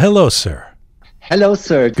right now. Hello, sir. Hello,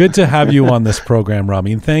 sir. Good to have you on this program,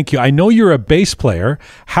 Ramin. Thank you. I know you're a bass player.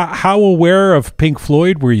 How aware of Pink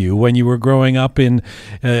Floyd were you when you were growing up in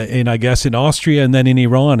I guess, in Austria and then in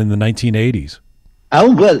Iran in the 1980s?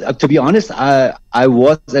 Oh, well, to be honest, I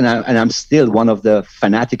was and I'm still one of the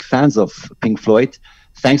fanatic fans of Pink Floyd.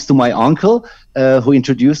 Thanks to my uncle, who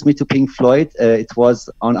introduced me to Pink Floyd. It was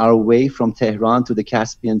on our way from Tehran to the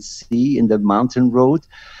Caspian Sea in the mountain road.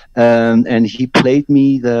 And he played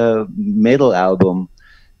me the Metal album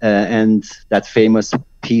and that famous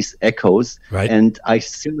piece Echoes. Right. And I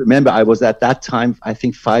still remember I was at that time, I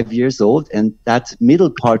think 5 years old. And that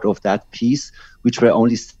middle part of that piece, which were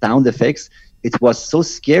only sound effects, it was so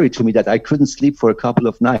scary to me that I couldn't sleep for a couple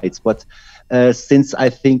of nights. But since I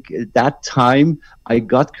think that time I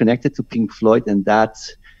got connected to Pink Floyd, and that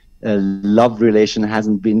love relation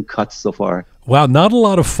hasn't been cut so far. Wow, not a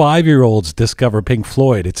lot of 5-year-olds discover Pink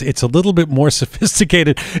Floyd. It's a little bit more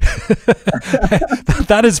sophisticated.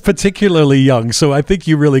 That is particularly young, so I think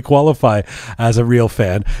you really qualify as a real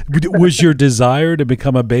fan. Was your desire to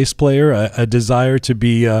become a bass player a desire to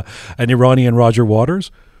be an Iranian Roger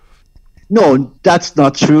Waters? No, that's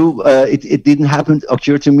not true. It didn't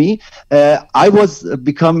occur to me. I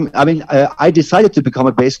decided to become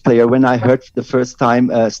a bass player when I heard the first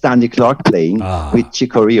time Stanley Clarke playing with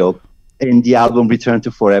Chick Corea in the album Return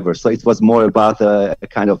to Forever. So it was more about a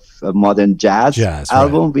kind of a modern jazz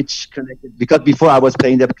album, right, which connected, because before I was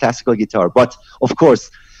playing the classical guitar. But of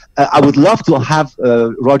course, I would love to have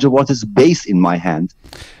Roger Waters' bass in my hand.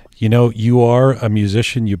 You know, you are a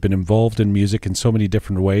musician. You've been involved in music in so many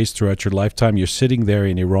different ways throughout your lifetime. You're sitting there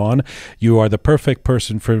in Iran. You are the perfect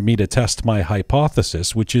person for me to test my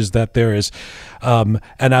hypothesis, which is that there is an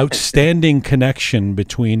outstanding connection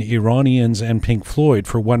between Iranians and Pink Floyd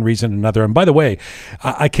for one reason or another. And by the way,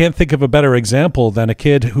 I can't think of a better example than a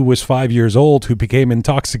kid who was 5 years old who became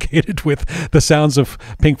intoxicated with the sounds of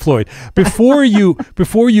Pink Floyd. Before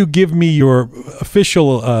you give me your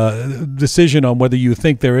official decision on whether you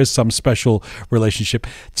think there is some special relationship,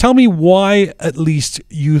 tell me why at least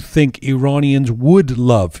you think Iranians would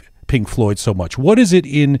love Pink Floyd so much. What is it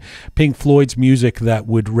in Pink Floyd's music that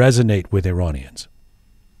would resonate with Iranians?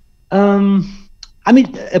 I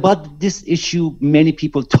mean, about this issue, many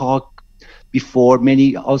people talk before.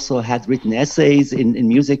 Many also had written essays in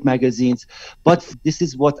music magazines. But this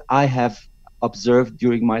is what I have observed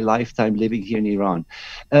during my lifetime living here in Iran.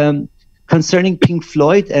 Concerning Pink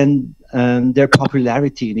Floyd and their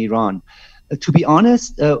popularity in Iran. To be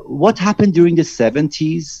honest, what happened during the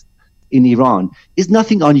 70s in Iran is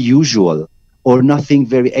nothing unusual or nothing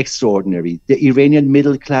very extraordinary. The Iranian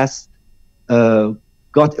middle class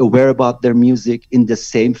got aware about their music in the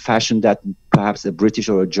same fashion that perhaps a British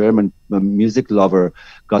or a German music lover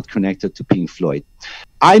got connected to Pink Floyd.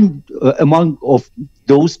 I'm among of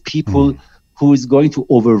those people who is going to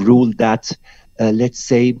overrule that, let's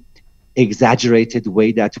say, exaggerated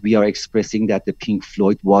way that we are expressing that the Pink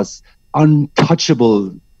Floyd was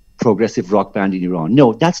untouchable progressive rock band in Iran.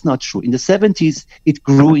 No, that's not true. In the 70s, it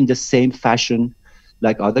grew in the same fashion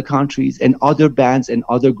like other countries and other bands and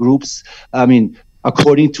other groups. I mean,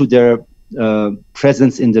 according to their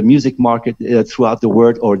presence in the music market throughout the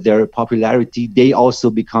world or their popularity, they also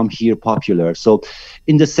become here popular. So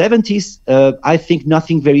in the 70s, I think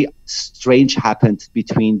nothing very strange happened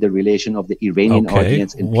between the relation of the Iranian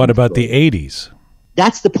audience and what Pink about Floyd. The 80s?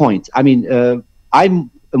 That's the point. I mean, I'm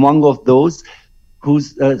among of those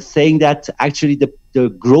who's saying that actually the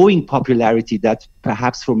growing popularity that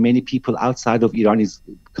perhaps for many people outside of Iran is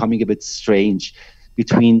becoming a bit strange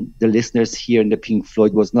between the listeners here and the Pink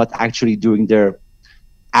Floyd was not actually during their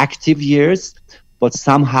active years, but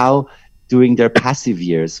somehow during their passive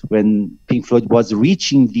years when Pink Floyd was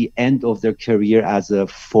reaching the end of their career as a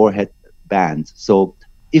four-head band. So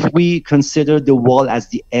if we consider The Wall as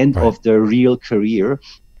the end of their real career,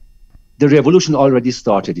 the revolution already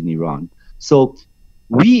started in Iran. So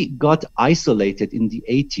we got isolated in the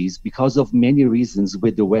 80s because of many reasons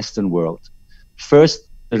with the Western world. First,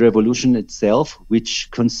 the revolution itself, which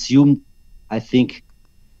consumed, I think,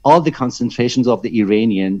 all the concentrations of the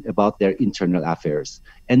Iranian about their internal affairs.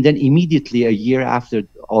 And then immediately, a year after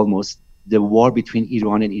almost, the war between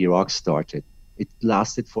Iran and Iraq started. It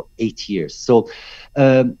lasted for 8 years. So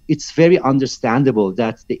it's very understandable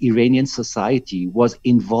that the Iranian society was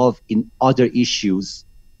involved in other issues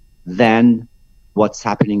than what's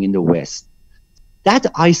happening in the West. That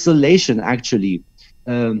isolation actually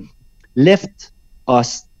left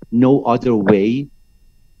us no other way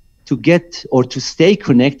to get or to stay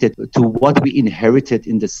connected to what we inherited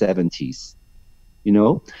in the 70s, you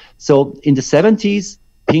know? So in the 70s,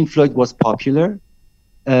 Pink Floyd was popular.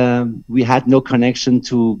 We had no connection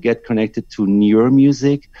to get connected to newer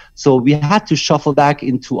music. So we had to shuffle back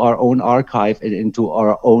into our own archive and into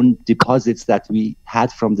our own deposits that we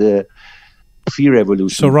had from the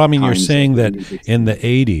pre-revolution. So, Ramin, you're saying that in the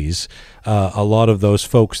 80s, a lot of those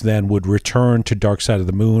folks then would return to Dark Side of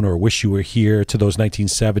the Moon or Wish You Were Here, to those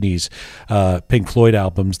 1970s Pink Floyd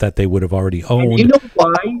albums that they would have already owned. And you know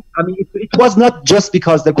why? I mean, it was not just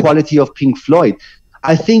because the quality of Pink Floyd.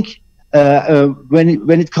 I think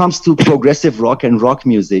when it comes to progressive rock and rock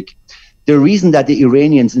music, the reason that the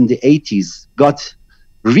Iranians in the 80s got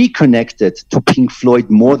reconnected to Pink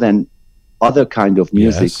Floyd more than other kind of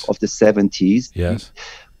music of the 70s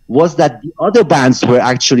was that the other bands were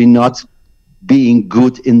actually not being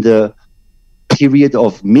good in the period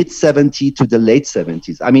of mid-70s to the late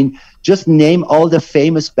 70s. I mean, just name all the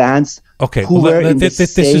famous bands. Okay, who were in this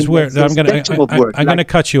the is where I'm going to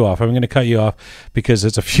cut you off. I'm going to cut you off because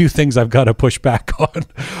there's a few things I've got to push back on.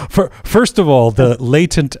 First of all, the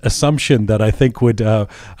latent assumption that I think would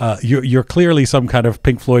you're clearly some kind of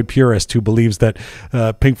Pink Floyd purist who believes that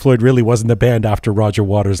Pink Floyd really wasn't the band after Roger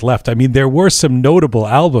Waters left. I mean, there were some notable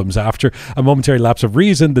albums after A Momentary Lapse of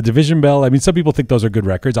Reason, The Division Bell. I mean, some people think those are good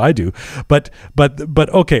records. I do, but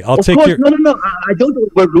okay, I'll take your. No. I don't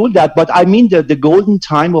overrule that, but I mean the golden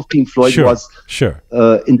time of Pink Floyd was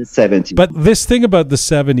in the 70s. But this thing about the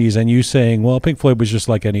 70s and you saying, well, Pink Floyd was just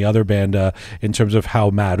like any other band in terms of how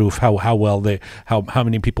maruf, how well how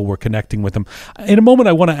many people were connecting with them. In a moment,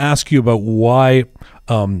 I want to ask you about why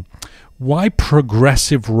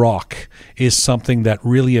progressive rock is something that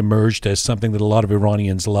really emerged as something that a lot of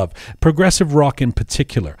Iranians love. Progressive rock in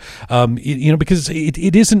particular, because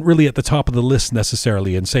it isn't really at the top of the list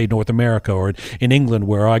necessarily in, say, North America or in England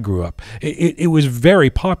where I grew up. It was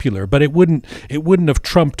very popular, but it wouldn't have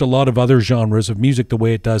trumped a lot of other genres of music the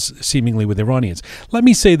way it does seemingly with Iranians. Let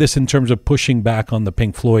me say this in terms of pushing back on the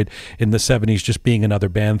Pink Floyd in the 70s just being another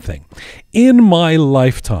band thing. In my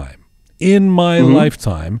lifetime,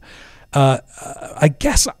 I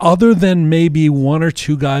guess other than maybe one or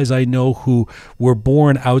two guys I know who were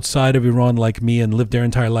born outside of Iran like me and lived their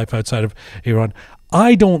entire life outside of Iran,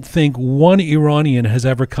 I don't think one Iranian has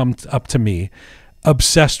ever come up to me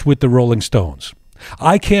obsessed with the Rolling Stones.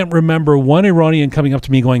 I can't remember one Iranian coming up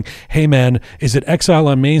to me going, hey man, is it Exile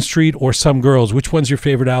on Main Street or Some Girls? Which one's your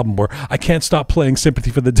favorite album? Or I can't stop playing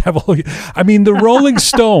Sympathy for the Devil. I mean, the Rolling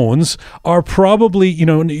Stones are probably,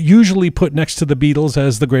 usually put next to the Beatles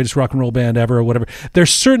as the greatest rock and roll band ever or whatever. They're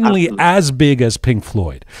certainly as big as Pink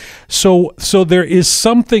Floyd. So there is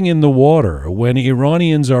something in the water when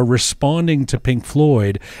Iranians are responding to Pink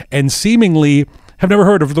Floyd and seemingly have never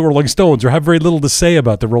heard of the Rolling Stones or have very little to say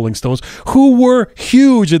about the Rolling Stones, who were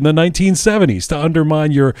huge in the 1970s. To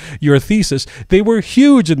undermine your thesis, they were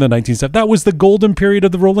huge in the 1970s. That was the golden period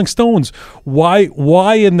of the Rolling Stones. Why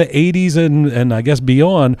in the 80s and I guess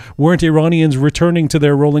beyond weren't Iranians returning to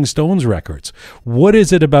their Rolling Stones records? What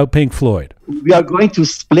is it about Pink Floyd? We are going to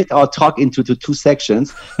split our talk into two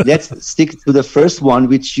sections. Let's stick to the first one,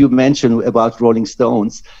 which you mentioned about Rolling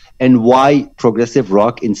Stones, and why progressive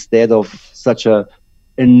rock instead of such a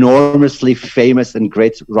enormously famous and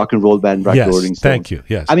great rock and roll band like Rolling Stones. Thank you.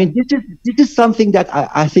 Yes. I mean, this is something that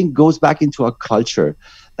I think goes back into our culture.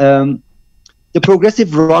 The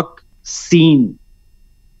progressive rock scene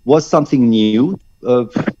was something new.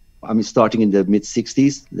 Starting in the mid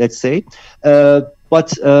 60s, let's say.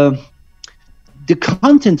 But the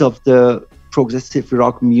content of the progressive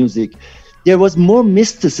rock music, there was more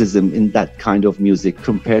mysticism in that kind of music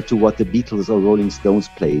compared to what the Beatles or Rolling Stones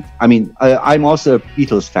played. I mean, I'm also a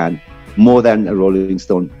Beatles fan, more than a Rolling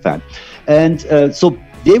Stone fan. And so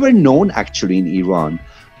they were known actually in Iran.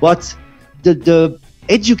 But the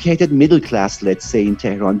educated middle class, let's say in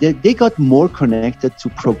Tehran, they got more connected to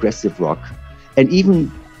progressive rock and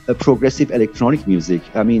even progressive electronic music.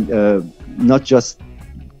 I mean, not just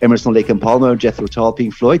Emerson, Lake and Palmer, Jethro Tull,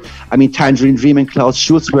 Pink Floyd. I mean, Tangerine Dream and Klaus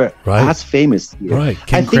Schulze were as famous here. Right,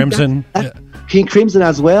 King Crimson. King Crimson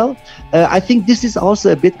as well. I think this is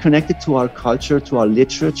also a bit connected to our culture, to our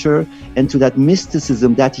literature, and to that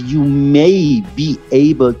mysticism that you may be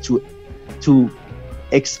able to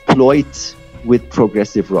exploit with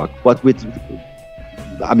progressive rock. But with,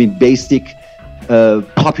 basic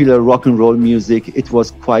popular rock and roll music, it was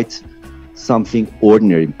quite something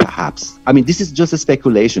ordinary, perhaps. I mean, this is just a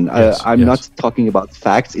speculation. I'm not talking about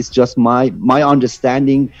facts. It's just my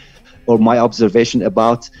understanding or my observation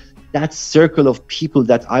about that circle of people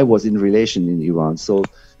that I was in relation in Iran. So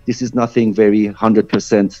this is nothing very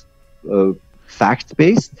 100%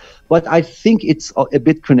 fact-based, but I think it's a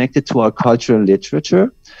bit connected to our culture and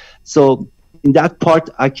literature. So in that part,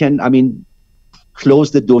 I can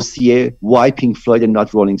close the dossier, why Pink Floyd and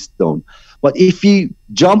not Rolling Stone. But if you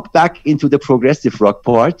jump back into the progressive rock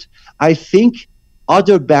part, I think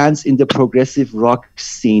other bands in the progressive rock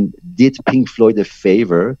scene did Pink Floyd a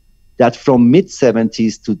favor that from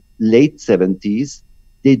mid-70s to late 70s,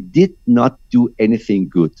 they did not do anything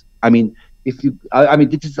good. I mean,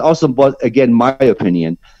 this is also, again, my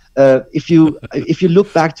opinion. If you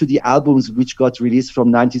look back to the albums which got released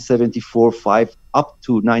from 1974-5 up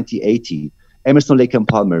to 1980, Emerson, Lake and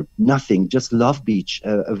Palmer, nothing, just Love Beach,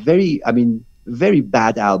 a very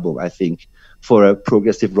bad album, I think, for a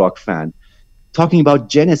progressive rock fan. Talking about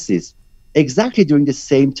Genesis, exactly during the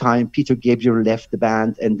same time, Peter Gabriel left the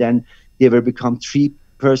band, and then they were become three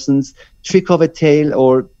persons. Trick of a Tale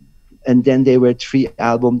or and then there were 3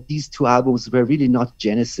 albums. These 2 albums were really not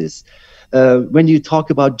Genesis. When you talk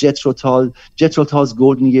about Jethro Tull's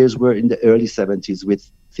golden years were in the early 70s with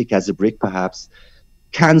Thick as a Brick, perhaps.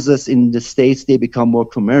 Kansas in the States, they become more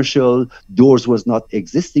commercial. Doors was not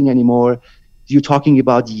existing anymore. You're talking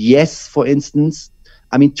about Yes, for instance.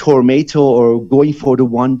 I mean, Tormato or Going for the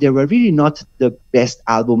One, they were really not the best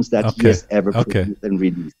albums that Yes ever produced and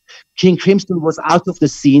released. King Crimson was out of the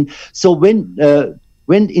scene. So when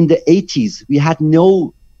in the 80s, we had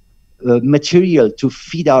no material to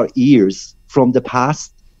feed our ears from the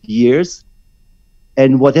past years,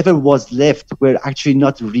 and whatever was left were actually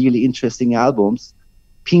not really interesting albums,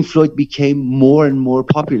 Pink Floyd became more and more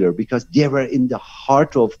popular because they were in the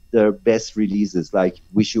heart of their best releases, like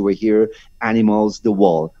Wish You Were Here, Animals, The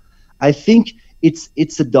Wall. I think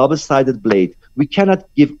it's a double-sided blade. We cannot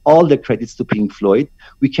give all the credits to Pink Floyd.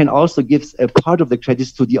 We can also give a part of the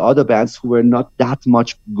credits to the other bands who were not that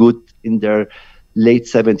much good in their late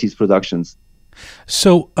 70s productions.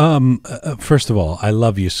 So, first of all, I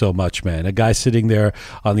love you so much, man. A guy sitting there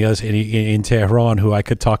on the other in Tehran who I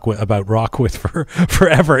could talk about rock with for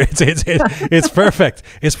forever. It's perfect.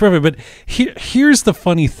 It's perfect. But here's the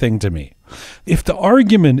funny thing to me. If the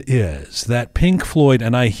argument is that Pink Floyd,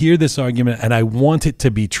 and I hear this argument and I want it to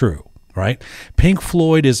be true, right? Pink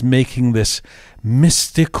Floyd is making this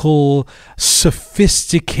mystical,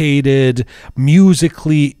 sophisticated,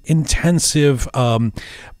 musically intensive,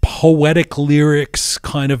 poetic lyrics,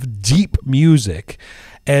 kind of deep music.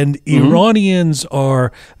 And Iranians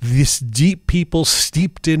are this deep people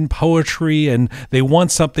steeped in poetry, and they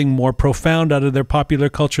want something more profound out of their popular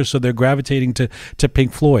culture, so they're gravitating to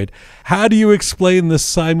Pink Floyd. How do you explain the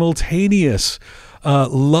simultaneous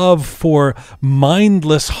love for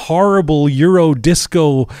mindless, horrible Euro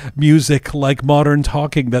disco music like Modern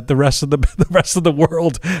Talking that the rest of the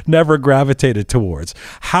world never gravitated towards?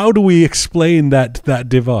 How do we explain that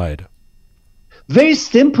divide? Very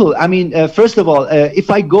simple. I mean, first of all,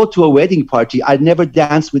 if I go to a wedding party, I'd never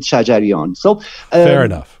dance with Shajarian. So fair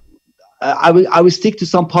enough. I will stick to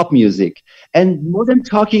some pop music. And Modern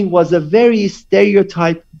Talking was a very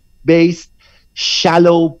stereotype-based,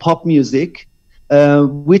 shallow pop music,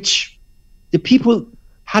 which the people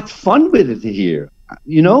had fun with it here.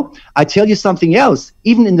 You know, I tell you something else.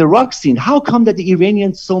 Even in the rock scene, how come that the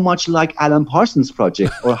Iranians so much like Alan Parsons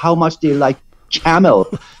Project, or how much they like Camel?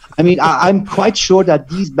 I mean, I'm quite sure that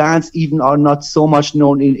these bands even are not so much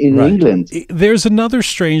known in England. There's another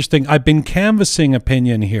strange thing. I've been canvassing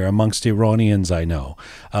opinion here amongst Iranians I know,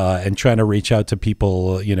 and trying to reach out to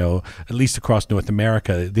people, you know, at least across North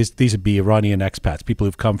America. These would be Iranian expats, people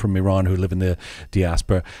who've come from Iran who live in the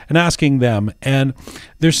diaspora, and asking them. And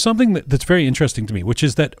there's something that's very interesting to me, which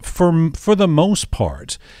is that for the most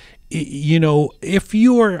part, you know, if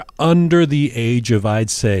you are under the age of, I'd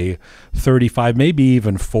say, 35, maybe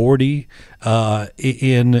even 40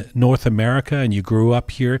 in North America, and you grew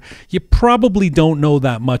up here, you probably don't know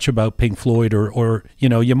that much about Pink Floyd, or you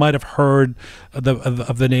know, you might have heard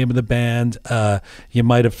of the name of the band. You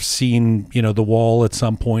might have seen, you know, The Wall at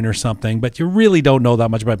some point or something, but you really don't know that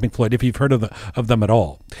much about Pink Floyd if you've heard of them at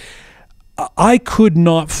all. I could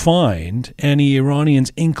not find any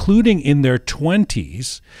Iranians, including in their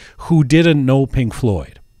 20s, who didn't know Pink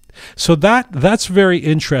Floyd. So that's very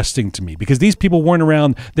interesting to me, because these people weren't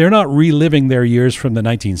around. They're not reliving their years from the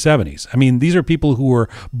 1970s. I mean, these are people who were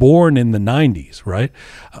born in the 90s, right?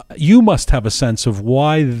 You must have a sense of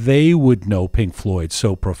why they would know Pink Floyd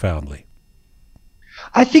so profoundly.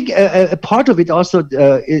 I think a part of it also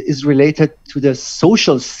is related to the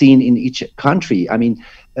social scene in each country. I mean,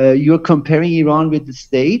 you're comparing Iran with the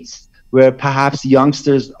States, where perhaps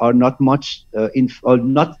youngsters are not much or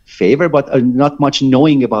not favor, but are not much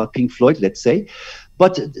knowing about Pink Floyd, let's say.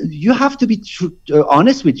 But you have to be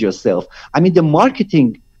honest with yourself. I mean, the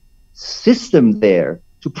marketing system there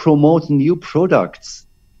to promote new products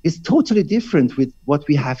is totally different with what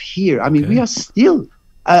we have here. I mean, we are still...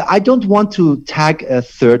 I don't want to tag a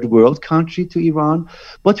third world country to Iran,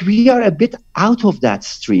 but we are a bit out of that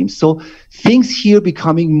stream. So things here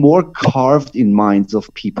becoming more carved in minds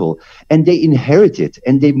of people, and they inherit it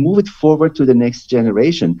and they move it forward to the next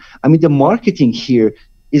generation. I mean, the marketing here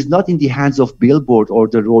is not in the hands of Billboard or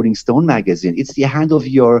the Rolling Stone magazine. It's the hand of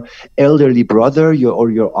your elderly brother,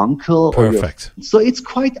 or your uncle. Perfect. So it's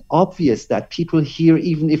quite obvious that people here,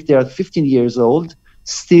 even if they are 15 years old,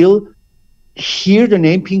 still hear the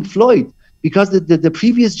name Pink Floyd, because the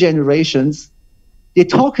previous generations, they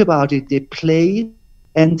talk about it, they play it,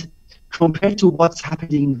 and compared to what's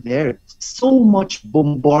happening there, so much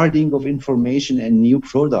bombarding of information and new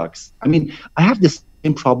products. I mean, I have this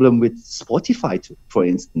same problem with Spotify, for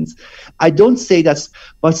instance. I don't say that,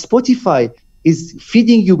 but Spotify is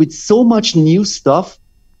feeding you with so much new stuff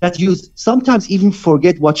that you sometimes even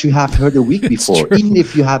forget what you have heard a week before, even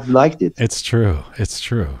if you have liked it. It's true. It's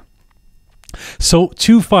true. So,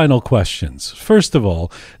 two final questions. First of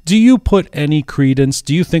all, do you put any credence?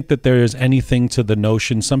 Do you think that there is anything to the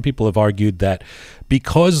notion? Some people have argued that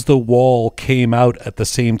because the wall came out at the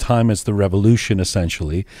same time as the revolution,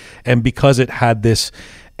 essentially, and because it had this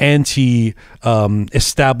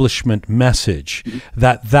anti-establishment message,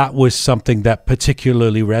 that was something that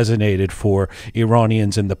particularly resonated for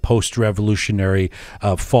Iranians in the post-revolutionary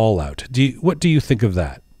fallout. What do you think of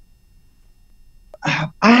that?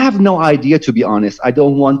 I have no idea, to be honest. I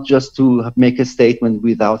don't want just to make a statement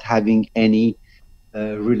without having any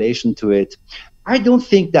relation to it. I don't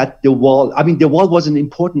think that The Wall was an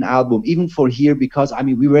important album, even for here, because,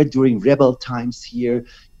 we were during rebel times here,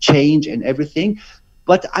 change and everything.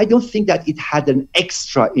 But I don't think that it had an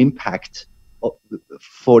extra impact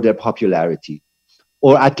for their popularity,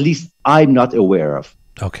 or at least I'm not aware of.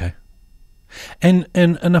 Okay. And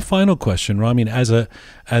a final question, Ramin, as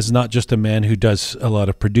not just a man who does a lot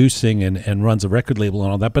of producing and runs a record label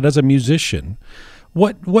and all that, but as a musician,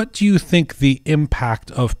 what do you think the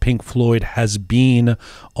impact of Pink Floyd has been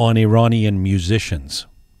on Iranian musicians?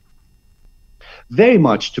 Very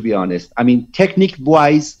much, to be honest.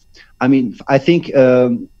 Technique-wise, I think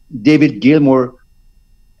David Gilmour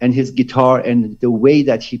and his guitar and the way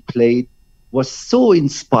that he played was so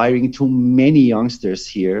inspiring to many youngsters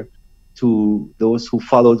here, to those who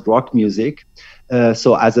followed rock music.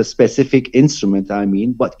 So as a specific instrument,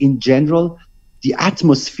 but in general, the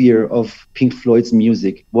atmosphere of Pink Floyd's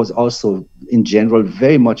music was also, in general,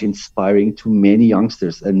 very much inspiring to many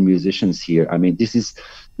youngsters and musicians here. This is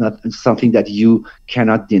not something that you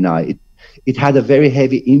cannot deny. It had a very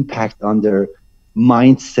heavy impact on their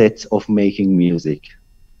mindset of making music.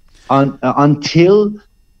 Until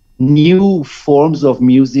new forms of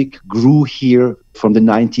music grew here from the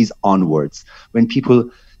 90s onwards, when people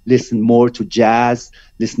listened more to jazz,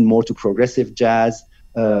 listened more to progressive jazz,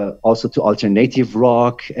 also to alternative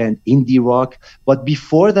rock and indie rock. But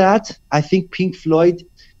before that, I think Pink Floyd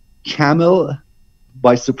Camel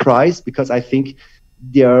by surprise, because I think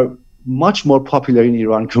they are much more popular in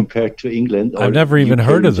Iran compared to England. I've never even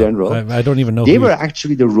heard of them. I don't even know. They were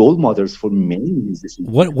actually the role models for many musicians.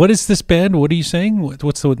 What is this band? What are you saying?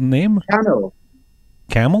 What's the name? Camel.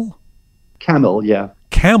 Camel? Camel, yeah.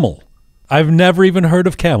 Camel. I've never even heard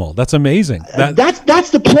of Camel. That's amazing.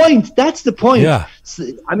 That's the point. That's the point. Yeah.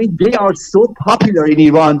 They are so popular in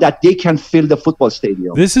Iran that they can fill the football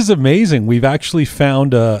stadium. This is amazing. We've actually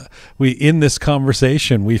found in this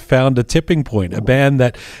conversation, we found a tipping point, a band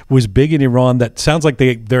that was big in Iran that sounds like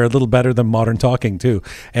they're a little better than Modern Talking too.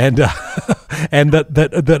 And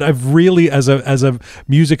that I've really, as a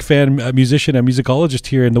music fan, a musician, a musicologist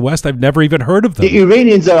here in the West, I've never even heard of them. The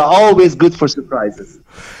Iranians are always good for surprises.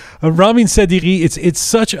 Ramin Sadighi, it's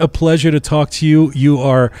such a pleasure to talk to you. You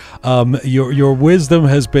are your wisdom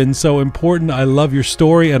has been so important. I love your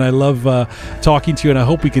story, and I love talking to you. And I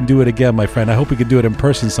hope we can do it again, my friend. I hope we can do it in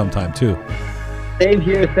person sometime too. Same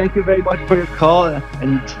here. Thank you very much for your call,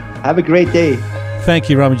 and have a great day. Thank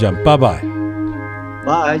you, Ramin Jan. Bye bye.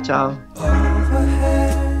 Bye. Ciao.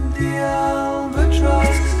 Overhead, the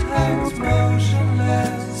albatross hangs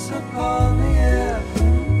motionless upon the air,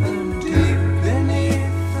 and deep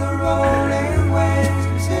beneath the rolling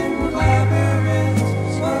waves, in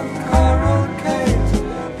labyrinths of coral caves,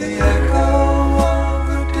 the echo of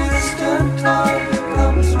a distant tide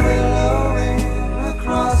comes willowing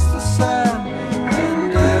across the sand,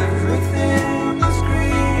 and everything is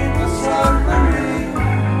green with submarine.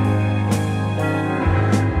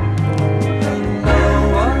 And no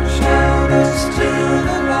one showed us to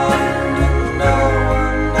the land, and no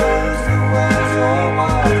one knows the ways or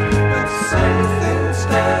why, but something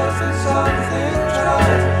stares and something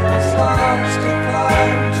tries, and starts to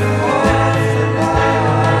climb towards the light.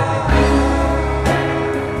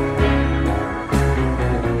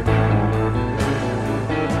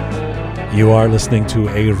 You are listening to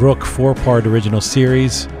a Roqe 4-part original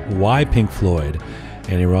series, Why Pink Floyd?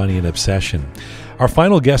 An Iranian Obsession. Our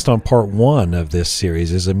final guest on part 1 of this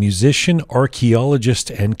series is a musician,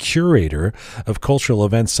 archaeologist, and curator of cultural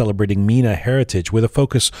events celebrating MENA heritage with a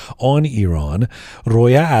focus on Iran.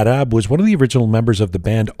 Roya Arab was one of the original members of the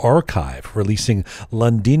band Archive, releasing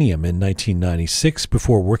Londinium in 1996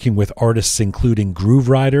 before working with artists including Groove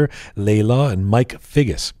Rider, Layla, and Mike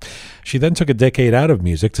Figgis. She then took a decade out of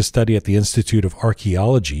music to study at the Institute of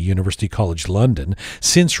Archaeology, University College London.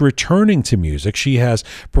 Since returning to music, she has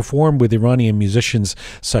performed with Iranian musicians musicians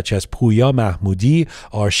such as Puya Mahmoudi,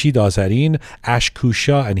 Arshid Azarin, Ashku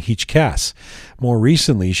Shah, and Hichkas. More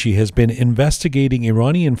recently, she has been investigating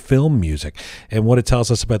Iranian film music and what it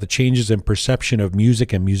tells us about the changes in perception of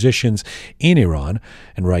music and musicians in Iran.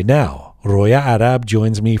 And right now, Roya Arab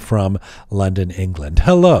joins me from London, England.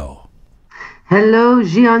 Hello. Hello,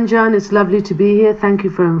 Jian Jan. It's lovely to be here. Thank you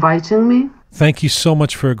for inviting me. Thank you so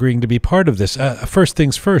much for agreeing to be part of this. First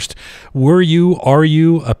things first, are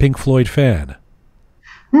you a Pink Floyd fan?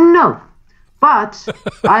 No, but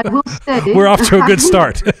I will say... We're off to a good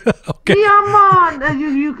start. Okay. Yeah, man.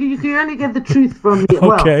 You can only get the truth from me.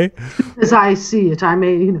 Okay. Well, as I see it, I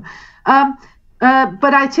may,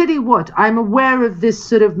 but I tell you what, I'm aware of this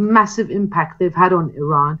sort of massive impact they've had on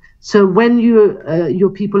Iran. So when your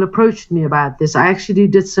people approached me about this, I actually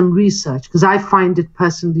did some research because I find it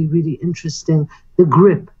personally really interesting, the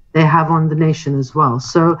grip they have on the nation as well.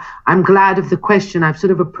 So I'm glad of the question. I've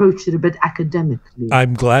sort of approached it a bit academically.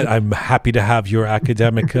 I'm glad. I'm happy to have your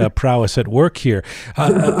academic prowess at work here.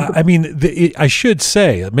 I should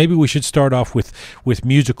say, maybe we should start off with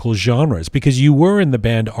musical genres, because you were in the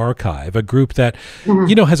band Archive, a group that,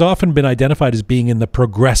 has often been identified as being in the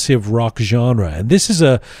progressive rock genre. And this is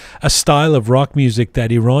a style of rock music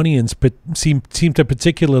that Iranians seem to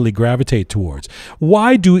particularly gravitate towards.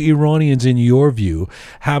 Why do Iranians, in your view,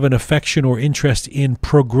 have an affection or interest in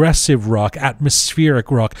progressive rock, atmospheric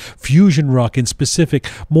rock, fusion rock in specific,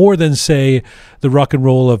 more than, say, the rock and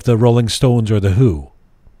roll of the Rolling Stones or the Who?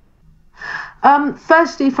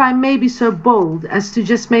 Firstly, if I may be so bold as to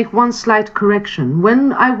just make one slight correction.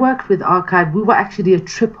 When I worked with Archive, we were actually a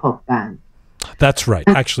trip-hop band. That's right.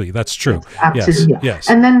 Actually, that's true. Absolutely.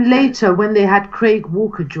 Yes. And then later, when they had Craig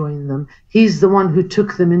Walker join them, he's the one who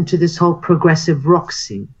took them into this whole progressive rock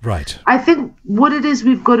scene. Right. I think what it is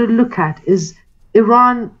we've got to look at is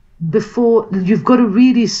Iran before, you've got to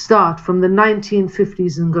really start from the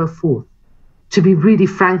 1950s and go forth, to be really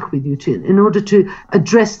frank with you, in order to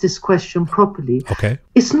address this question properly. Okay.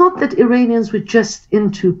 It's not that Iranians were just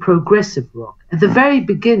into progressive rock. At the very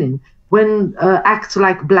beginning, when acts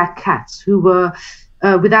like Black Cats, who were,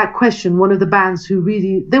 without question, one of the bands who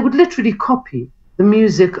really, they would literally copy the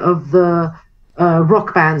music of the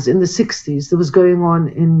rock bands in the 60s that was going on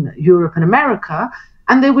in Europe and America,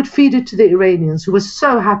 and they would feed it to the Iranians, who were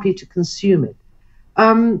so happy to consume it.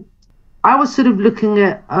 I was sort of looking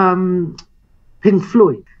at Pink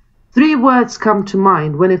Floyd. 3 words come to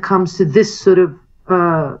mind when it comes to this sort of,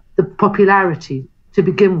 the popularity to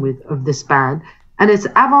begin with of this band. And it's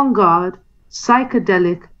avant-garde,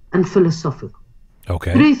 psychedelic, and philosophical.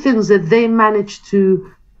 Okay. 3 things that they managed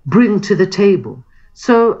to bring to the table.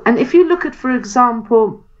 So, and if you look at, for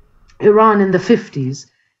example, Iran in the 50s,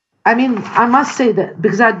 I mean, I must say that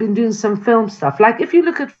because I'd been doing some film stuff, like if you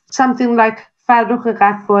look at something like Roqe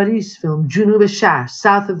Ghaffari's film, Junub Shahr,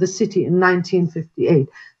 South of the City in 1958,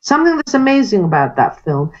 something that's amazing about that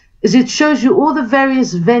film is it shows you all the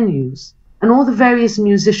various venues and all the various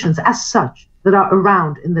musicians as such that are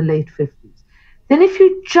around in the late 50s. Then if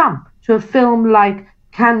you jump to a film like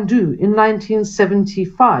Can Do in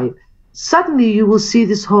 1975, suddenly you will see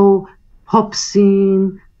this whole pop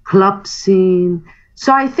scene, club scene.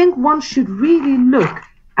 So I think one should really look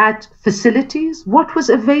at facilities, what was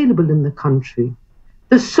available in the country,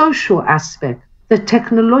 the social aspect, the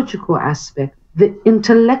technological aspect, the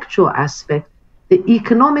intellectual aspect, the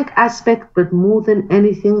economic aspect, but more than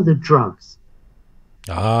anything, the drugs.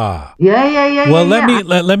 Ah. Yeah. Well,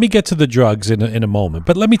 let me get to the drugs in a moment,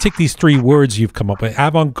 but let me take these 3 words you've come up with: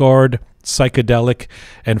 avant-garde, psychedelic,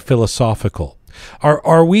 and philosophical.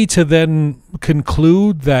 Are we to then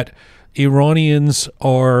conclude that Iranians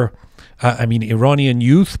are, Iranian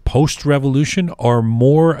youth post-revolution are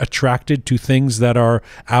more attracted to things that are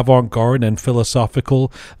avant-garde and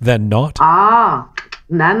philosophical than not?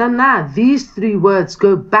 No. These 3 words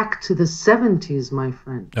go back to the 70s, my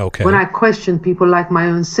friend. Okay. When I questioned people like my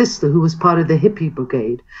own sister, who was part of the hippie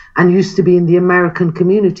brigade and used to be in the American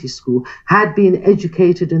Community School, had been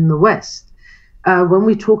educated in the West. When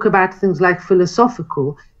we talk about things like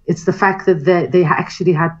philosophical, it's the fact that they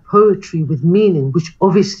actually had poetry with meaning, which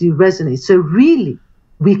obviously resonates. So really,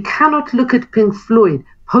 we cannot look at Pink Floyd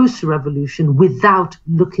post-revolution without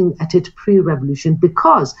looking at it pre-revolution,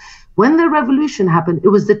 because when the revolution happened, it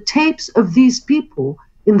was the tapes of these people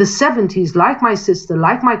in the 70s, like my sister,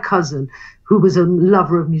 like my cousin, who was a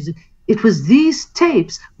lover of music. It was these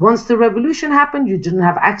tapes, once the revolution happened, you didn't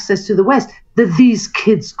have access to the West, that these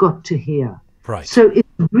kids got to hear. Right. So it's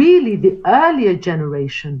really the earlier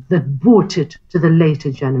generation that brought it to the later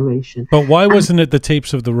generation. But why wasn't it the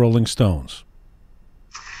tapes of the Rolling Stones?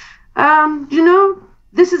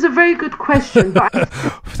 This is a very good question, but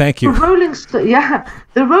Thank you.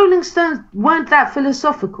 The Rolling Stones weren't that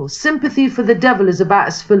philosophical. Sympathy for the Devil is about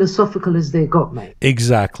as philosophical as they got, mate.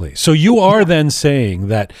 Exactly. So you are then saying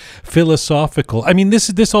that philosophical. I mean,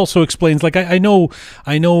 this also explains. Like I know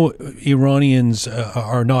Iranians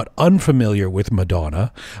are not unfamiliar with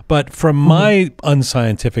Madonna, but from my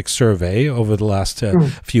unscientific survey over the last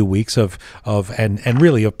few weeks of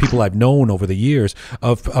really of people I've known over the years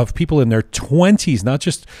of people in their 20s, not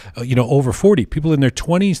just over 40, people in their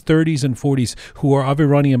 20s, 30s, and 40s who are of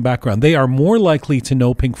Iranian background, they are more likely to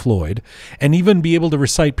know Pink Floyd and even be able to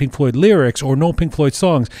recite Pink Floyd lyrics or know Pink Floyd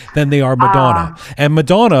songs than they are Madonna. And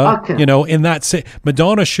Madonna, in that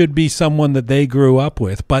Madonna should be someone that they grew up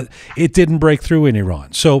with, but it didn't break through in Iran.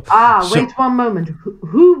 Wait one moment.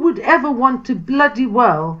 Who would ever want to bloody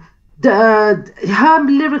well? Her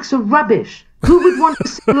lyrics are rubbish. Who would want to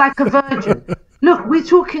sing like a virgin? Look, we're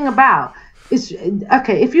talking about.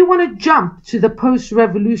 If you want to jump to the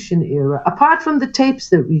post-revolution era, apart from the tapes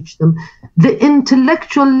that reached them, the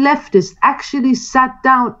intellectual leftists actually sat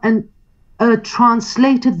down and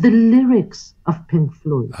translated the lyrics of Pink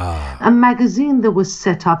Floyd. A magazine that was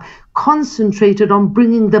set up concentrated on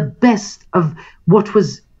bringing the best of what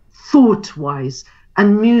was thought-wise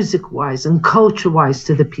and music-wise and culture-wise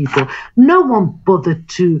to the people. No one bothered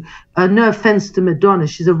to, no offense to Madonna,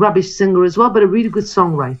 she's a rubbish singer as well, but a really good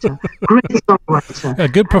songwriter, great songwriter. A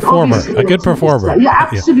good performer, Yeah,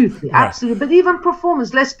 absolutely, absolutely. But even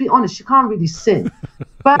performers, let's be honest, she can't really sing.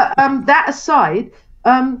 But that aside,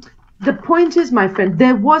 the point is, my friend,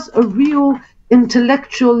 there was a real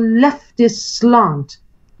intellectual leftist slant.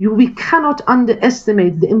 We cannot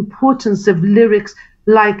underestimate the importance of lyrics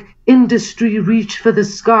like industry reach for the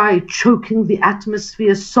sky, choking the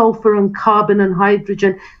atmosphere, sulfur and carbon and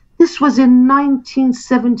hydrogen. This was in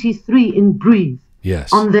 1973 in Breathe.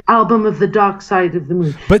 Yes. On the album of The Dark Side of the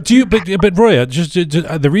Moon. But Roya, just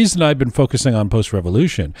the reason I've been focusing on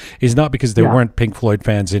post-revolution is not because there weren't Pink Floyd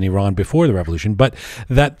fans in Iran before the revolution, but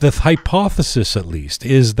that the hypothesis, at least,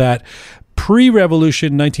 is that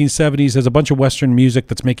pre-revolution 1970s, there's a bunch of Western music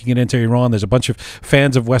that's making it into Iran. There's a bunch of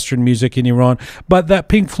fans of Western music in Iran, but that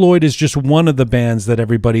Pink Floyd is just one of the bands that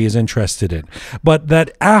everybody is interested in. But that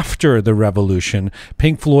after the revolution,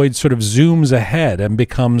 Pink Floyd sort of zooms ahead and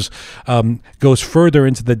becomes goes further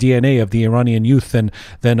into the DNA of the Iranian youth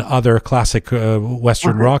than other classic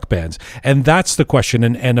Western rock bands. And that's the question.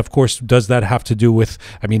 And of course, does that have to do with,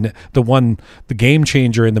 I mean, the game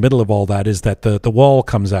changer in the middle of all that is that the Wall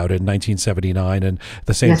comes out in 1979 and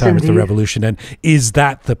the same time as the revolution. And is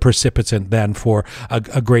that the precipitant then for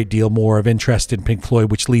a great deal more of interest in Pink Floyd,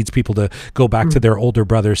 which leads people to go back to their older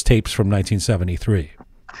brothers' tapes from 1973?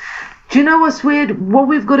 Do you know what's weird? What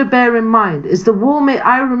we've got to bear in mind is the Wall.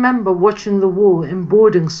 I remember watching the Wall in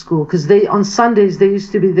boarding school because on Sundays there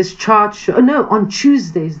used to be this chart show. No, on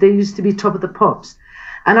Tuesdays there used to be Top of the Pops,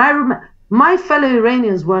 and I remember my fellow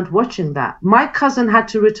Iranians weren't watching that. My cousin had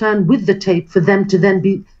to return with the tape for them to then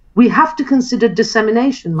be. We have to consider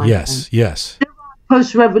dissemination, my friend. Yes.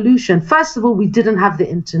 Post-revolution, first of all, we didn't have the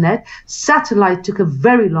internet. Satellite took a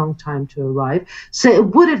very long time to arrive. So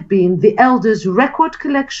it would have been the elders' record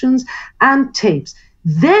collections and tapes.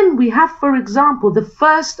 Then we have, for example, the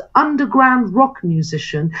first underground rock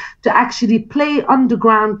musician to actually play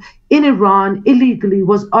underground in Iran illegally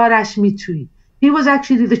was Arash Mitui. He was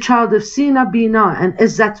actually the child of Sina Bina and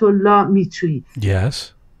Izzatullah Mitui.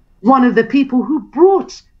 Yes. One of the people who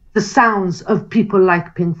brought the sounds of people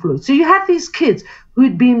like Pink Floyd. So you had these kids who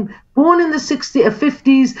had been born in the 60s or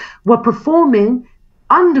 50s, were performing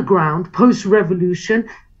underground post-revolution,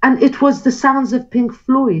 and it was the sounds of Pink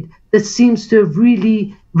Floyd that seems to have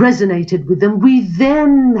really resonated with them. We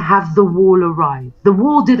then have the Wall arrive. The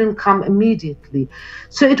Wall didn't come immediately.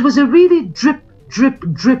 So it was a really drip, drip,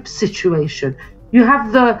 drip situation. You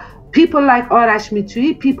have the people like Arash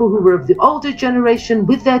Mitui, people who were of the older generation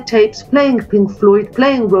with their tapes, playing Pink Floyd,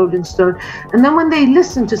 playing Rolling Stone. And then when they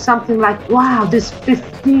listen to something like, wow, this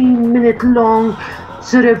 15-minute long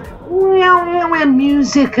sort of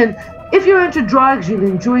music, and if you're into drugs, you'll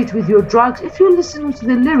enjoy it with your drugs. If you're listening to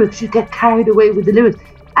the lyrics, you get carried away with the lyrics.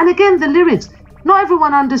 And again, the lyrics, not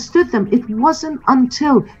everyone understood them. It wasn't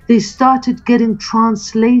until they started getting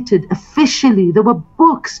translated officially. There were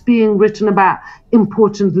books being written about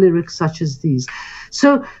important lyrics such as these.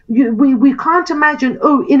 So we can't imagine,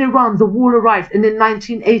 oh, in Iran, the wall arrived, and in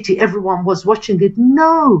 1980, everyone was watching it.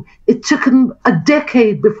 No, it took them a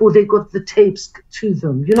decade before they got the tapes to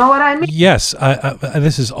them. You know what I mean? Yes,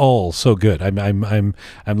 this is all so good. I'm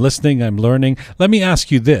listening. I'm learning. Let me ask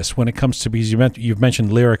you this: when it comes to, because you've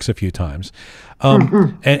mentioned lyrics a few times,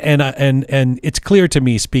 and it's clear to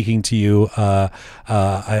me, speaking to you,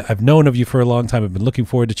 I've known of you for a long time. I've been looking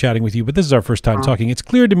forward to chatting with you, but this is our first time talking. It's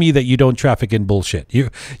clear to me that you don't traffic in bullshit. You're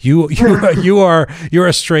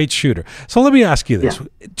a straight shooter. So let me ask you this: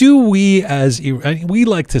 do we, we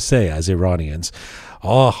like to say as Iranians,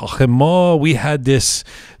 oh, we had this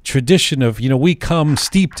tradition of, we come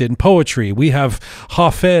steeped in poetry. We have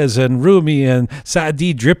Hafez and Rumi and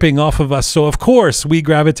Saadi dripping off of us. So, of course, we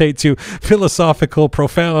gravitate to philosophical,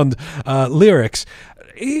 profound lyrics.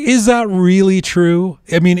 Is that really true?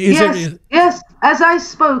 I mean, Yes. As I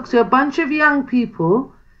spoke to a bunch of young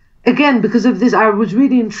people, again, because of this, I was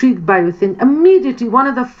really intrigued by the thing. Immediately, one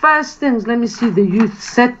of the first things, let me see, the youth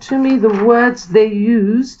said to me, the words they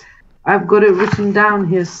used, I've got it written down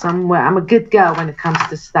here somewhere. I'm a good girl when it comes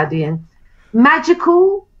to studying.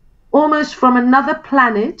 Magical, almost from another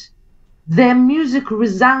planet. Their music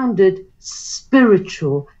resounded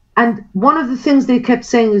spiritual. And one of the things they kept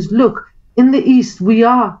saying is, look, in the East, we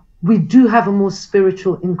do have a more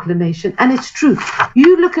spiritual inclination. And it's true.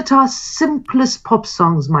 You look at our simplest pop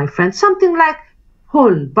songs, my friend, something like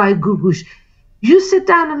Hol by Gugush. You sit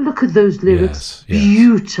down and look at those lyrics,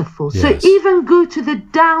 beautiful. Yes. So even go to the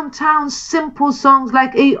downtown simple songs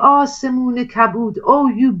like Ey Asemune Kabud, oh,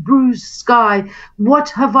 you bruised sky, what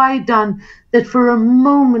have I done that for a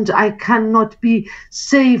moment I cannot be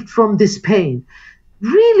saved from this pain?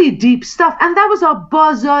 Really deep stuff. And that was our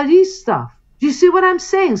Bazari stuff. Do you see what I'm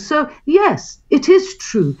saying? So yes, it is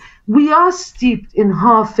true. We are steeped in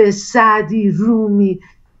Hafez, Saadi, Rumi.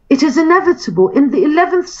 It is inevitable. In the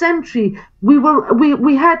 11th century,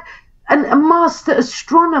 we had a master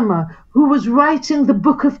astronomer who was writing the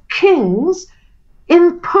Book of Kings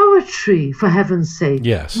in poetry, for heaven's sake.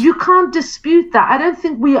 Yes. You can't dispute that. I don't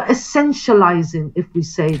think we are essentializing if we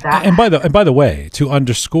say that. And by the way, to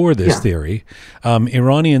underscore this theory,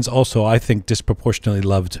 Iranians also, I think, disproportionately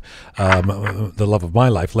loved the love of my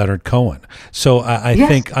life, Leonard Cohen. So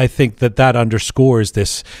I think that underscores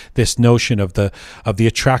this notion of the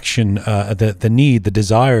attraction, the need, the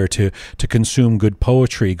desire to consume good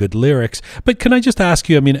poetry, good lyrics. But can I just ask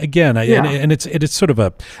you? I mean, again, and it's sort of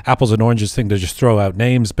a apples and oranges thing to just throw out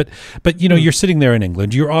names, but you're sitting there in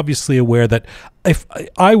England. You're obviously aware that, if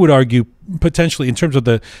I would argue, potentially in terms of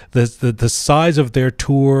the size of their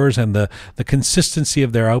tours and the consistency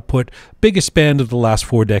of their output, biggest band of the last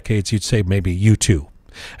 4 decades, you'd say maybe U2.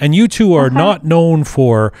 And U2 are not known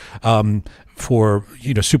for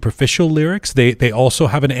superficial lyrics. They also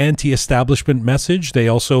have an anti-establishment message. They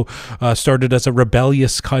also started as a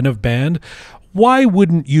rebellious kind of band. Why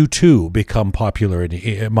wouldn't U2 become popular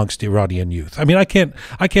amongst Iranian youth? I mean, I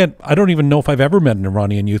don't even know if I've ever met an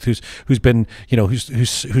Iranian youth who's been,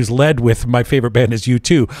 who's led with my favorite band is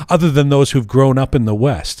U2, other than those who've grown up in the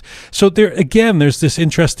West. So there's this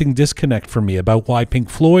interesting disconnect for me about why Pink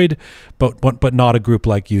Floyd, but not a group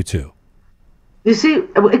like U2. You see,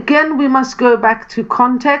 again, we must go back to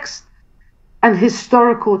context and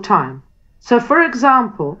historical time. So, for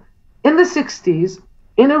example, in the 60s,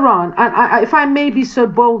 in Iran, and if I may be so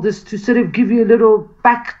bold as to sort of give you a little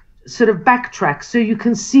backtrack so you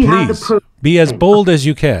can see how the be as bold as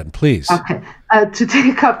you can, please. Okay, to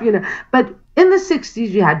take up, but in the 60s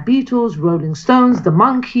you had Beatles, Rolling Stones, the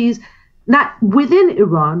Monkees. Now, within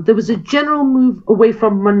Iran, there was a general move away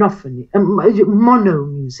from mono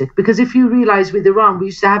music, because if you realize with Iran, we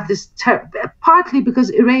used to have this, partly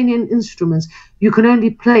because Iranian instruments, you can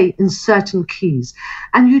only play in certain keys,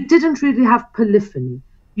 and you didn't really have polyphony.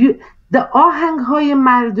 The Ahanghay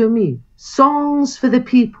Mardomi, songs for the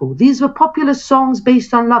people, these were popular songs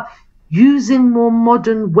based on love, using more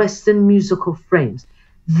modern Western musical frames.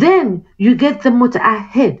 Then you get the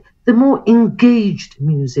muta'ahid, the more engaged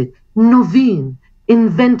music, noveen,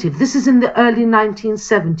 inventive. This is in the early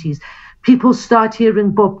 1970s. People start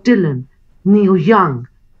hearing Bob Dylan, Neil Young,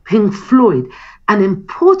 Pink Floyd. And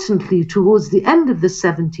importantly, towards the end of the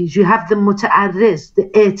 70s, you have the muta'arriz, the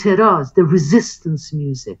e'tiraz, the resistance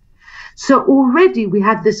music. So already we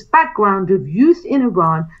had this background of youth in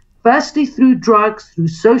Iran, firstly through drugs, through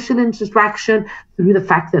social interaction, through the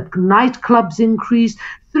fact that nightclubs increased,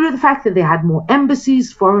 through the fact that they had more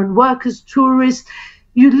embassies, foreign workers, tourists.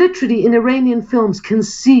 You literally, in Iranian films, can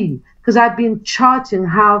see, because I've been charting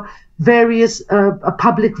how various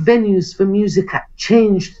public venues for music have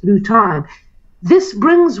changed through time. This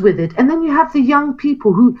brings with it, and then you have the young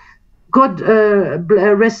people who God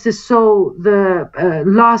rest his soul, the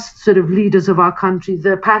last sort of leaders of our country,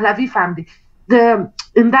 the Pahlavi family,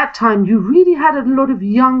 in that time, you really had a lot of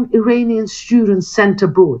young Iranian students sent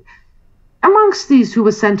abroad. Amongst these who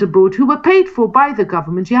were sent abroad, who were paid for by the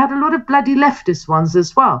government, you had a lot of bloody leftist ones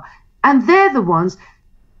as well. And they're the ones,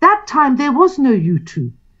 that time there was no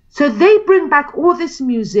YouTube. So they bring back all this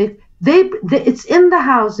music, it's in the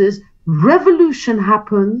houses, revolution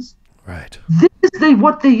happens. Right. This is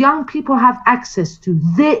what the young people have access to.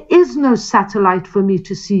 There is no satellite for me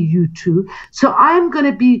to see YouTube. So I'm going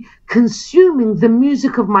to be consuming the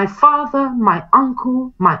music of my father, my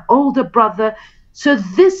uncle, my older brother. So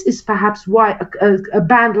this is perhaps why a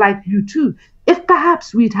band like U2, if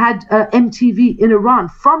perhaps we'd had MTV in Iran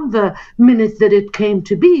from the minute that it came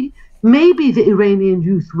to be, maybe the Iranian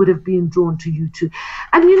youth would have been drawn to U2.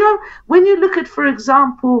 And you know, when you look at, for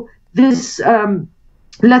example, this,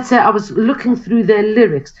 let's say I was looking through their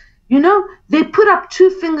lyrics, you know, they put up two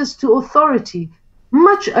fingers to authority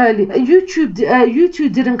much earlier.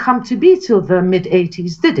 U2 didn't come to be till the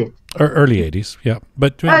mid-'80s, did it? Early 80s, yeah.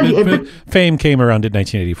 But fame came around in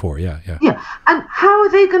 1984, yeah. Yeah, and how are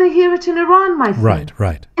they going to hear it in Iran, my friend?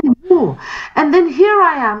 Right. In war. And then here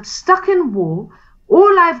I am, stuck in war.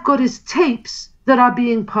 All I've got is tapes that are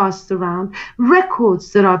being passed around,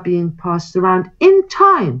 records that are being passed around in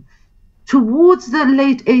time. Towards the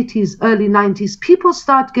late 80s, early 90s, people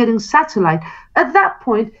start getting satellite. At that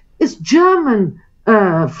point, it's German.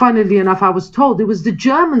 Funnily enough, I was told it was the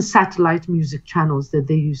German satellite music channels that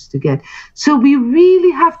they used to get. So we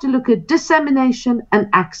really have to look at dissemination and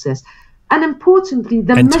access. And importantly,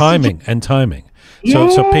 timing.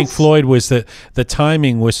 Yes. So Pink Floyd was the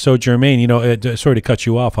timing was so germane. You know, sorry to cut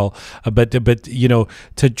you off, but you know,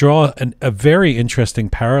 to draw a very interesting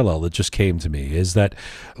parallel that just came to me is that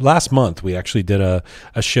last month we actually did a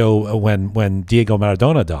show when Diego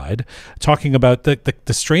Maradona died, talking about the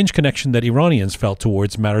strange connection that Iranians felt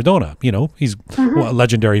towards Maradona. You know, he's a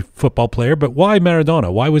legendary football player, but why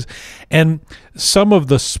Maradona? And some of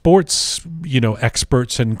the sports, you know,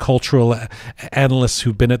 experts and cultural analysts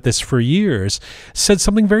who've been at this for years said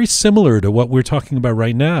something very similar to what we're talking about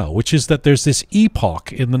right now, which is that there's this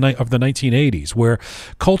epoch in of the 1980s where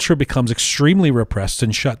culture becomes extremely repressed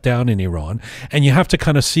and shut down in Iran, and you have to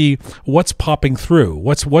kind of see what's popping through,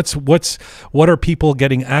 what are people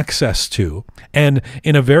getting access to, and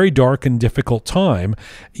in a very dark and difficult time,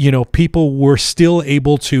 you know, people were still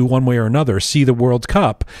able to, one way or another, see the World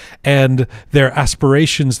Cup, and their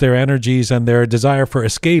aspirations, their energies, and their desire for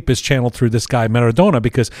escape is channeled through this guy Maradona,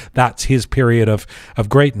 because that's his period of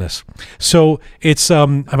greatness. So it's I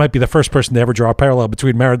might be the first person to ever draw a parallel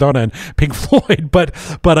between Maradona and Pink Floyd, but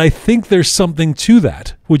I think there's something to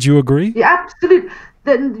that. Would you agree? Yeah, absolutely.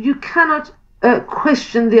 Then you cannot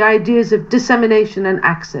question the ideas of dissemination and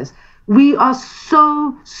access. We are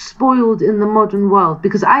so spoiled in the modern world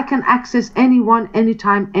because I can access anyone,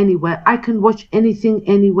 anytime, anywhere. I can watch anything,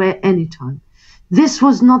 anywhere, anytime. This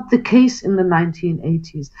was not the case in the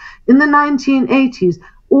 1980s. In the 1980s,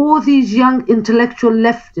 all these young intellectual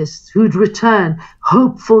leftists who'd return,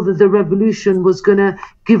 hopeful that the revolution was going to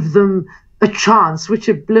give them a chance, which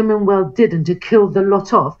it blimmin' well didn't. It killed a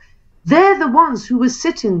lot off. They're the ones who were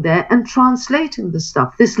sitting there and translating the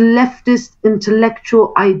stuff, this leftist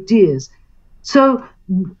intellectual ideas. So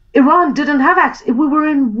Iran didn't have access. We were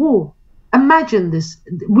in war. Imagine this.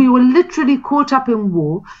 We were literally caught up in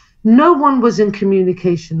war. No one was in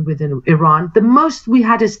communication with Iran. The most we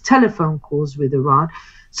had is telephone calls with Iran.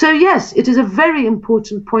 So yes, it is a very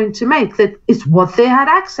important point to make that it's what they had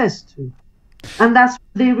access to. And that's what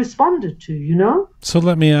they responded to, you know? So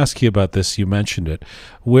let me ask you about this. You mentioned it.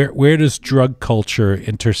 Where does drug culture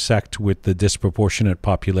intersect with the disproportionate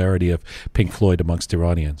popularity of Pink Floyd amongst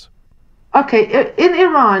Iranians? Okay, in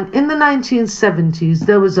Iran, in the 1970s,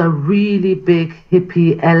 there was a really big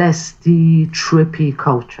hippie, LSD, trippy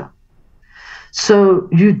culture. So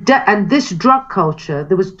and this drug culture,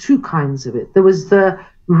 there was two kinds of it. There was the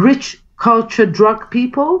rich culture drug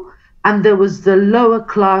people, and there was the lower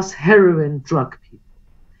class heroin drug people.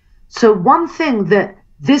 So one thing that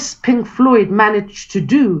this Pink Floyd managed to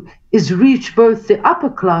do is reach both the upper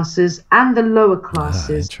classes and the lower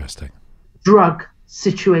classes. Interesting. Drug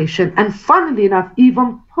situation. And funnily enough,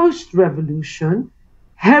 even post-revolution,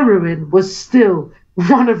 heroin was still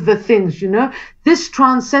one of the things, you know. This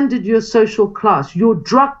transcended your social class. Your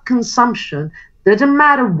drug consumption, doesn't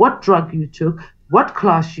matter what drug you took, what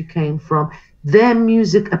class you came from, their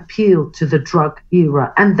music appealed to the drug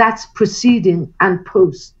era, and that's preceding and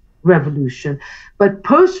post-revolution. But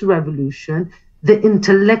post-revolution, the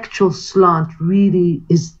intellectual slant really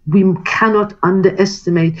is, we cannot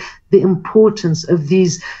underestimate the importance of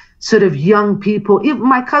these sort of young people. Even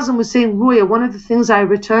my cousin was saying, Roya, one of the things I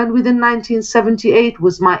returned with in 1978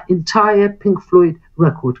 was my entire Pink Floyd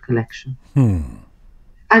record collection.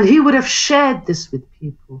 And he would have shared this with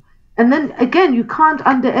people. And then again, you can't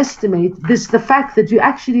underestimate the fact that you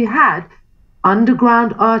actually had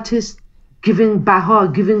underground artists giving baha,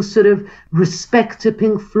 giving sort of respect to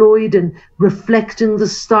Pink Floyd and reflecting the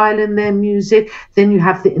style in their music. Then you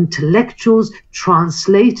have the intellectuals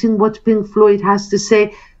translating what Pink Floyd has to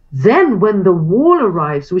say. Then when the wall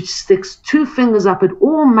arrives, which sticks two fingers up at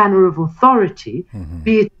all manner of authority,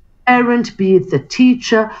 be it the parent, be it the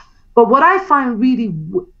teacher. But what I find really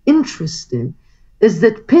interesting is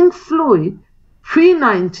that Pink Floyd,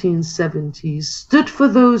 pre-1970s, stood for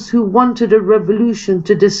those who wanted a revolution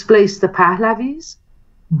to displace the Pahlavis.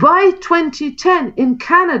 By 2010, in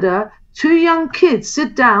Canada, two young kids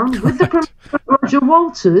sit down with the promoter Roger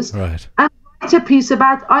Walters and write a piece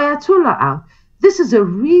about Ayatollah out. This is a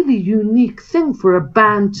really unique thing for a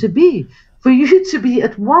band to be. For you to be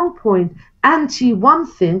at one point anti one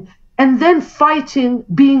thing and then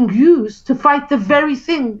being used to fight the very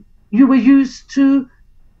thing you were used to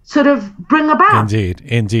sort of bring about.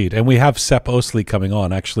 Indeed. And we have Sepp Osley coming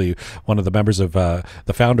on, actually, one of the members of the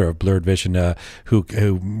founder of Blurred Vision, who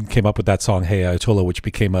came up with that song, Hey Ayatollah, which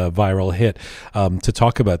became a viral hit, to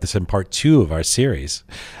talk about this in part 2 of our series.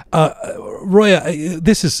 Roya,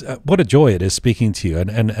 this is what a joy it is speaking to you,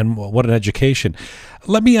 and what an education.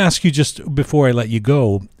 Let me ask you, just before I let you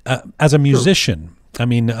go, as a musician, I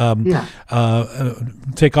mean,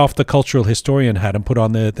 take off the cultural historian hat and put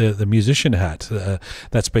on the musician hat.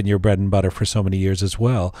 That's been your bread and butter for so many years as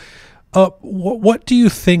well. What do you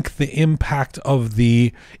think the impact of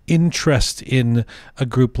the interest in a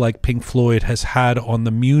group like Pink Floyd has had on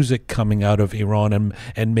the music coming out of Iran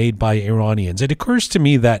and made by Iranians? It occurs to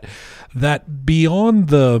me that beyond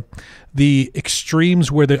the extremes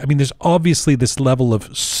where there's obviously this level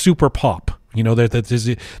of super pop. You know, there's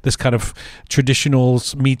this kind of traditional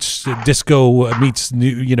meets disco meets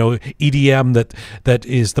new, EDM that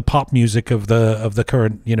is the pop music of the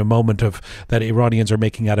current moment of that Iranians are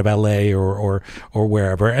making out of LA or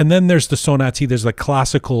wherever. And then there's the sonati, there's the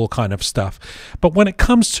classical kind of stuff. But when it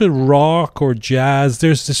comes to rock or jazz,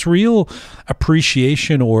 there's this real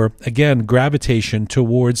appreciation or, again, gravitation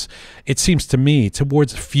towards, it seems to me,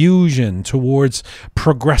 towards fusion, towards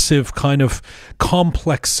progressive kind of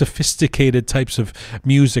complex, sophisticated types of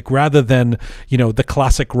music rather than the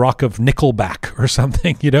classic rock of Nickelback or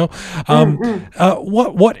something.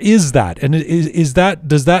 What is that, and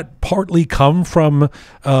does that partly come from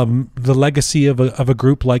the legacy of a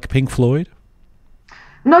group like Pink Floyd?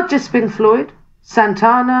 Not just Pink Floyd,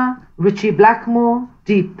 Santana, Ritchie Blackmore,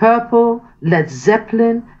 Deep Purple, Led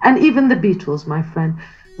Zeppelin, and even the Beatles, my friend.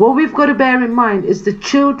 What we've got to bear in mind is the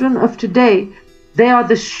children of today, they are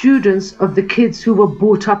the students of the kids who were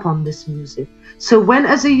brought up on this music. So when,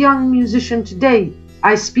 as a young musician today,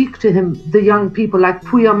 I speak to the young people like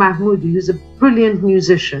Puya Mahmoudi, who's a brilliant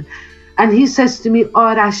musician, and he says to me,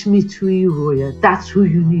 Arash Mitui, Roya, that's who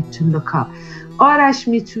you need to look up. Arash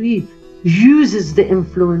Mitui uses the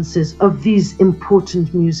influences of these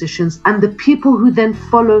important musicians, and the people who then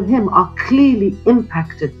follow him are clearly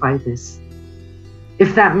impacted by this.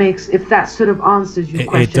 If that sort of answers your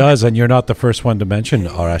question. It does, and you're not the first one to mention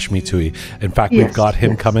Arash Mitui. In fact, we've got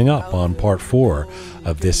him coming up on part 4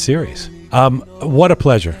 of this series. What a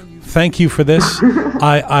pleasure. Thank you for this.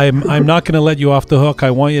 I'm not going to let you off the hook. I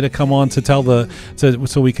want you to come on to tell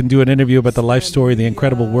so we can do an interview about the life story, the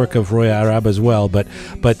incredible work of Roya Arab as well.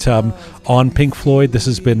 But on Pink Floyd, this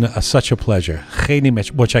has been such a pleasure. خیلی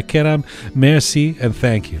متشکرم. Merci and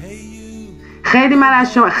thank you. خیلی من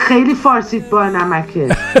از شما خیلی فارسیت با نمکه.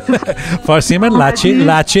 فارسی من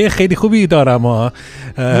لچه خیلی خوبی دارم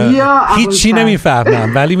هیچی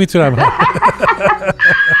نمیفهمم ولی میتونم.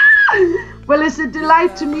 Well, it's a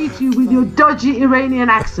delight to meet you with your dodgy Iranian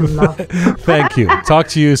accent, love. Thank you. Talk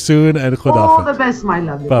to you soon and khudafez. All the best, my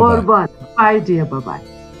lovely. Bye-bye. Bye, dear. Bye-bye.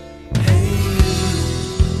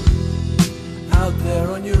 Out there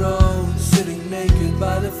on your own, sitting naked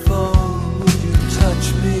by the phone, would you touch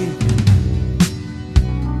me?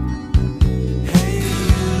 Hey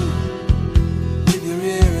you, with your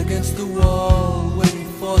ear against the wall,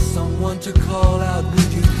 waiting for someone to call out,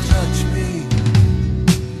 would you touch me?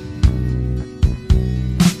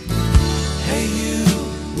 Hey you,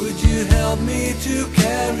 would you help me to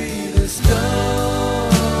carry the stone?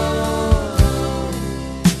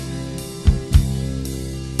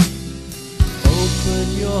 Open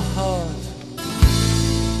your heart,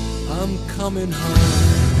 I'm coming home.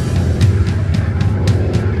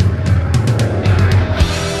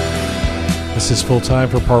 This is full time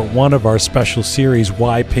for part 1 of our special series,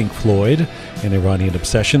 Why Pink Floyd? An Iranian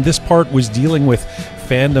Obsession. This part was dealing with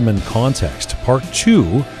fandom and context. Part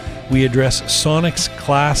 2, we address sonics,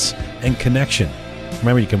 class, and connection.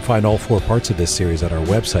 Remember, you can find all 4 parts of this series at our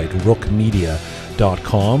website,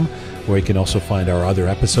 roqemedia.com, where you can also find our other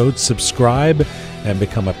episodes. Subscribe and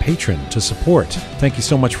become a patron to support. Thank you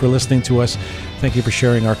so much for listening to us. Thank you for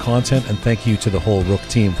sharing our content, and thank you to the whole Roqe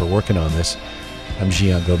team for working on this. I'm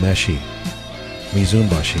Jian Ghomeshi. Mizun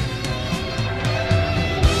Bashir.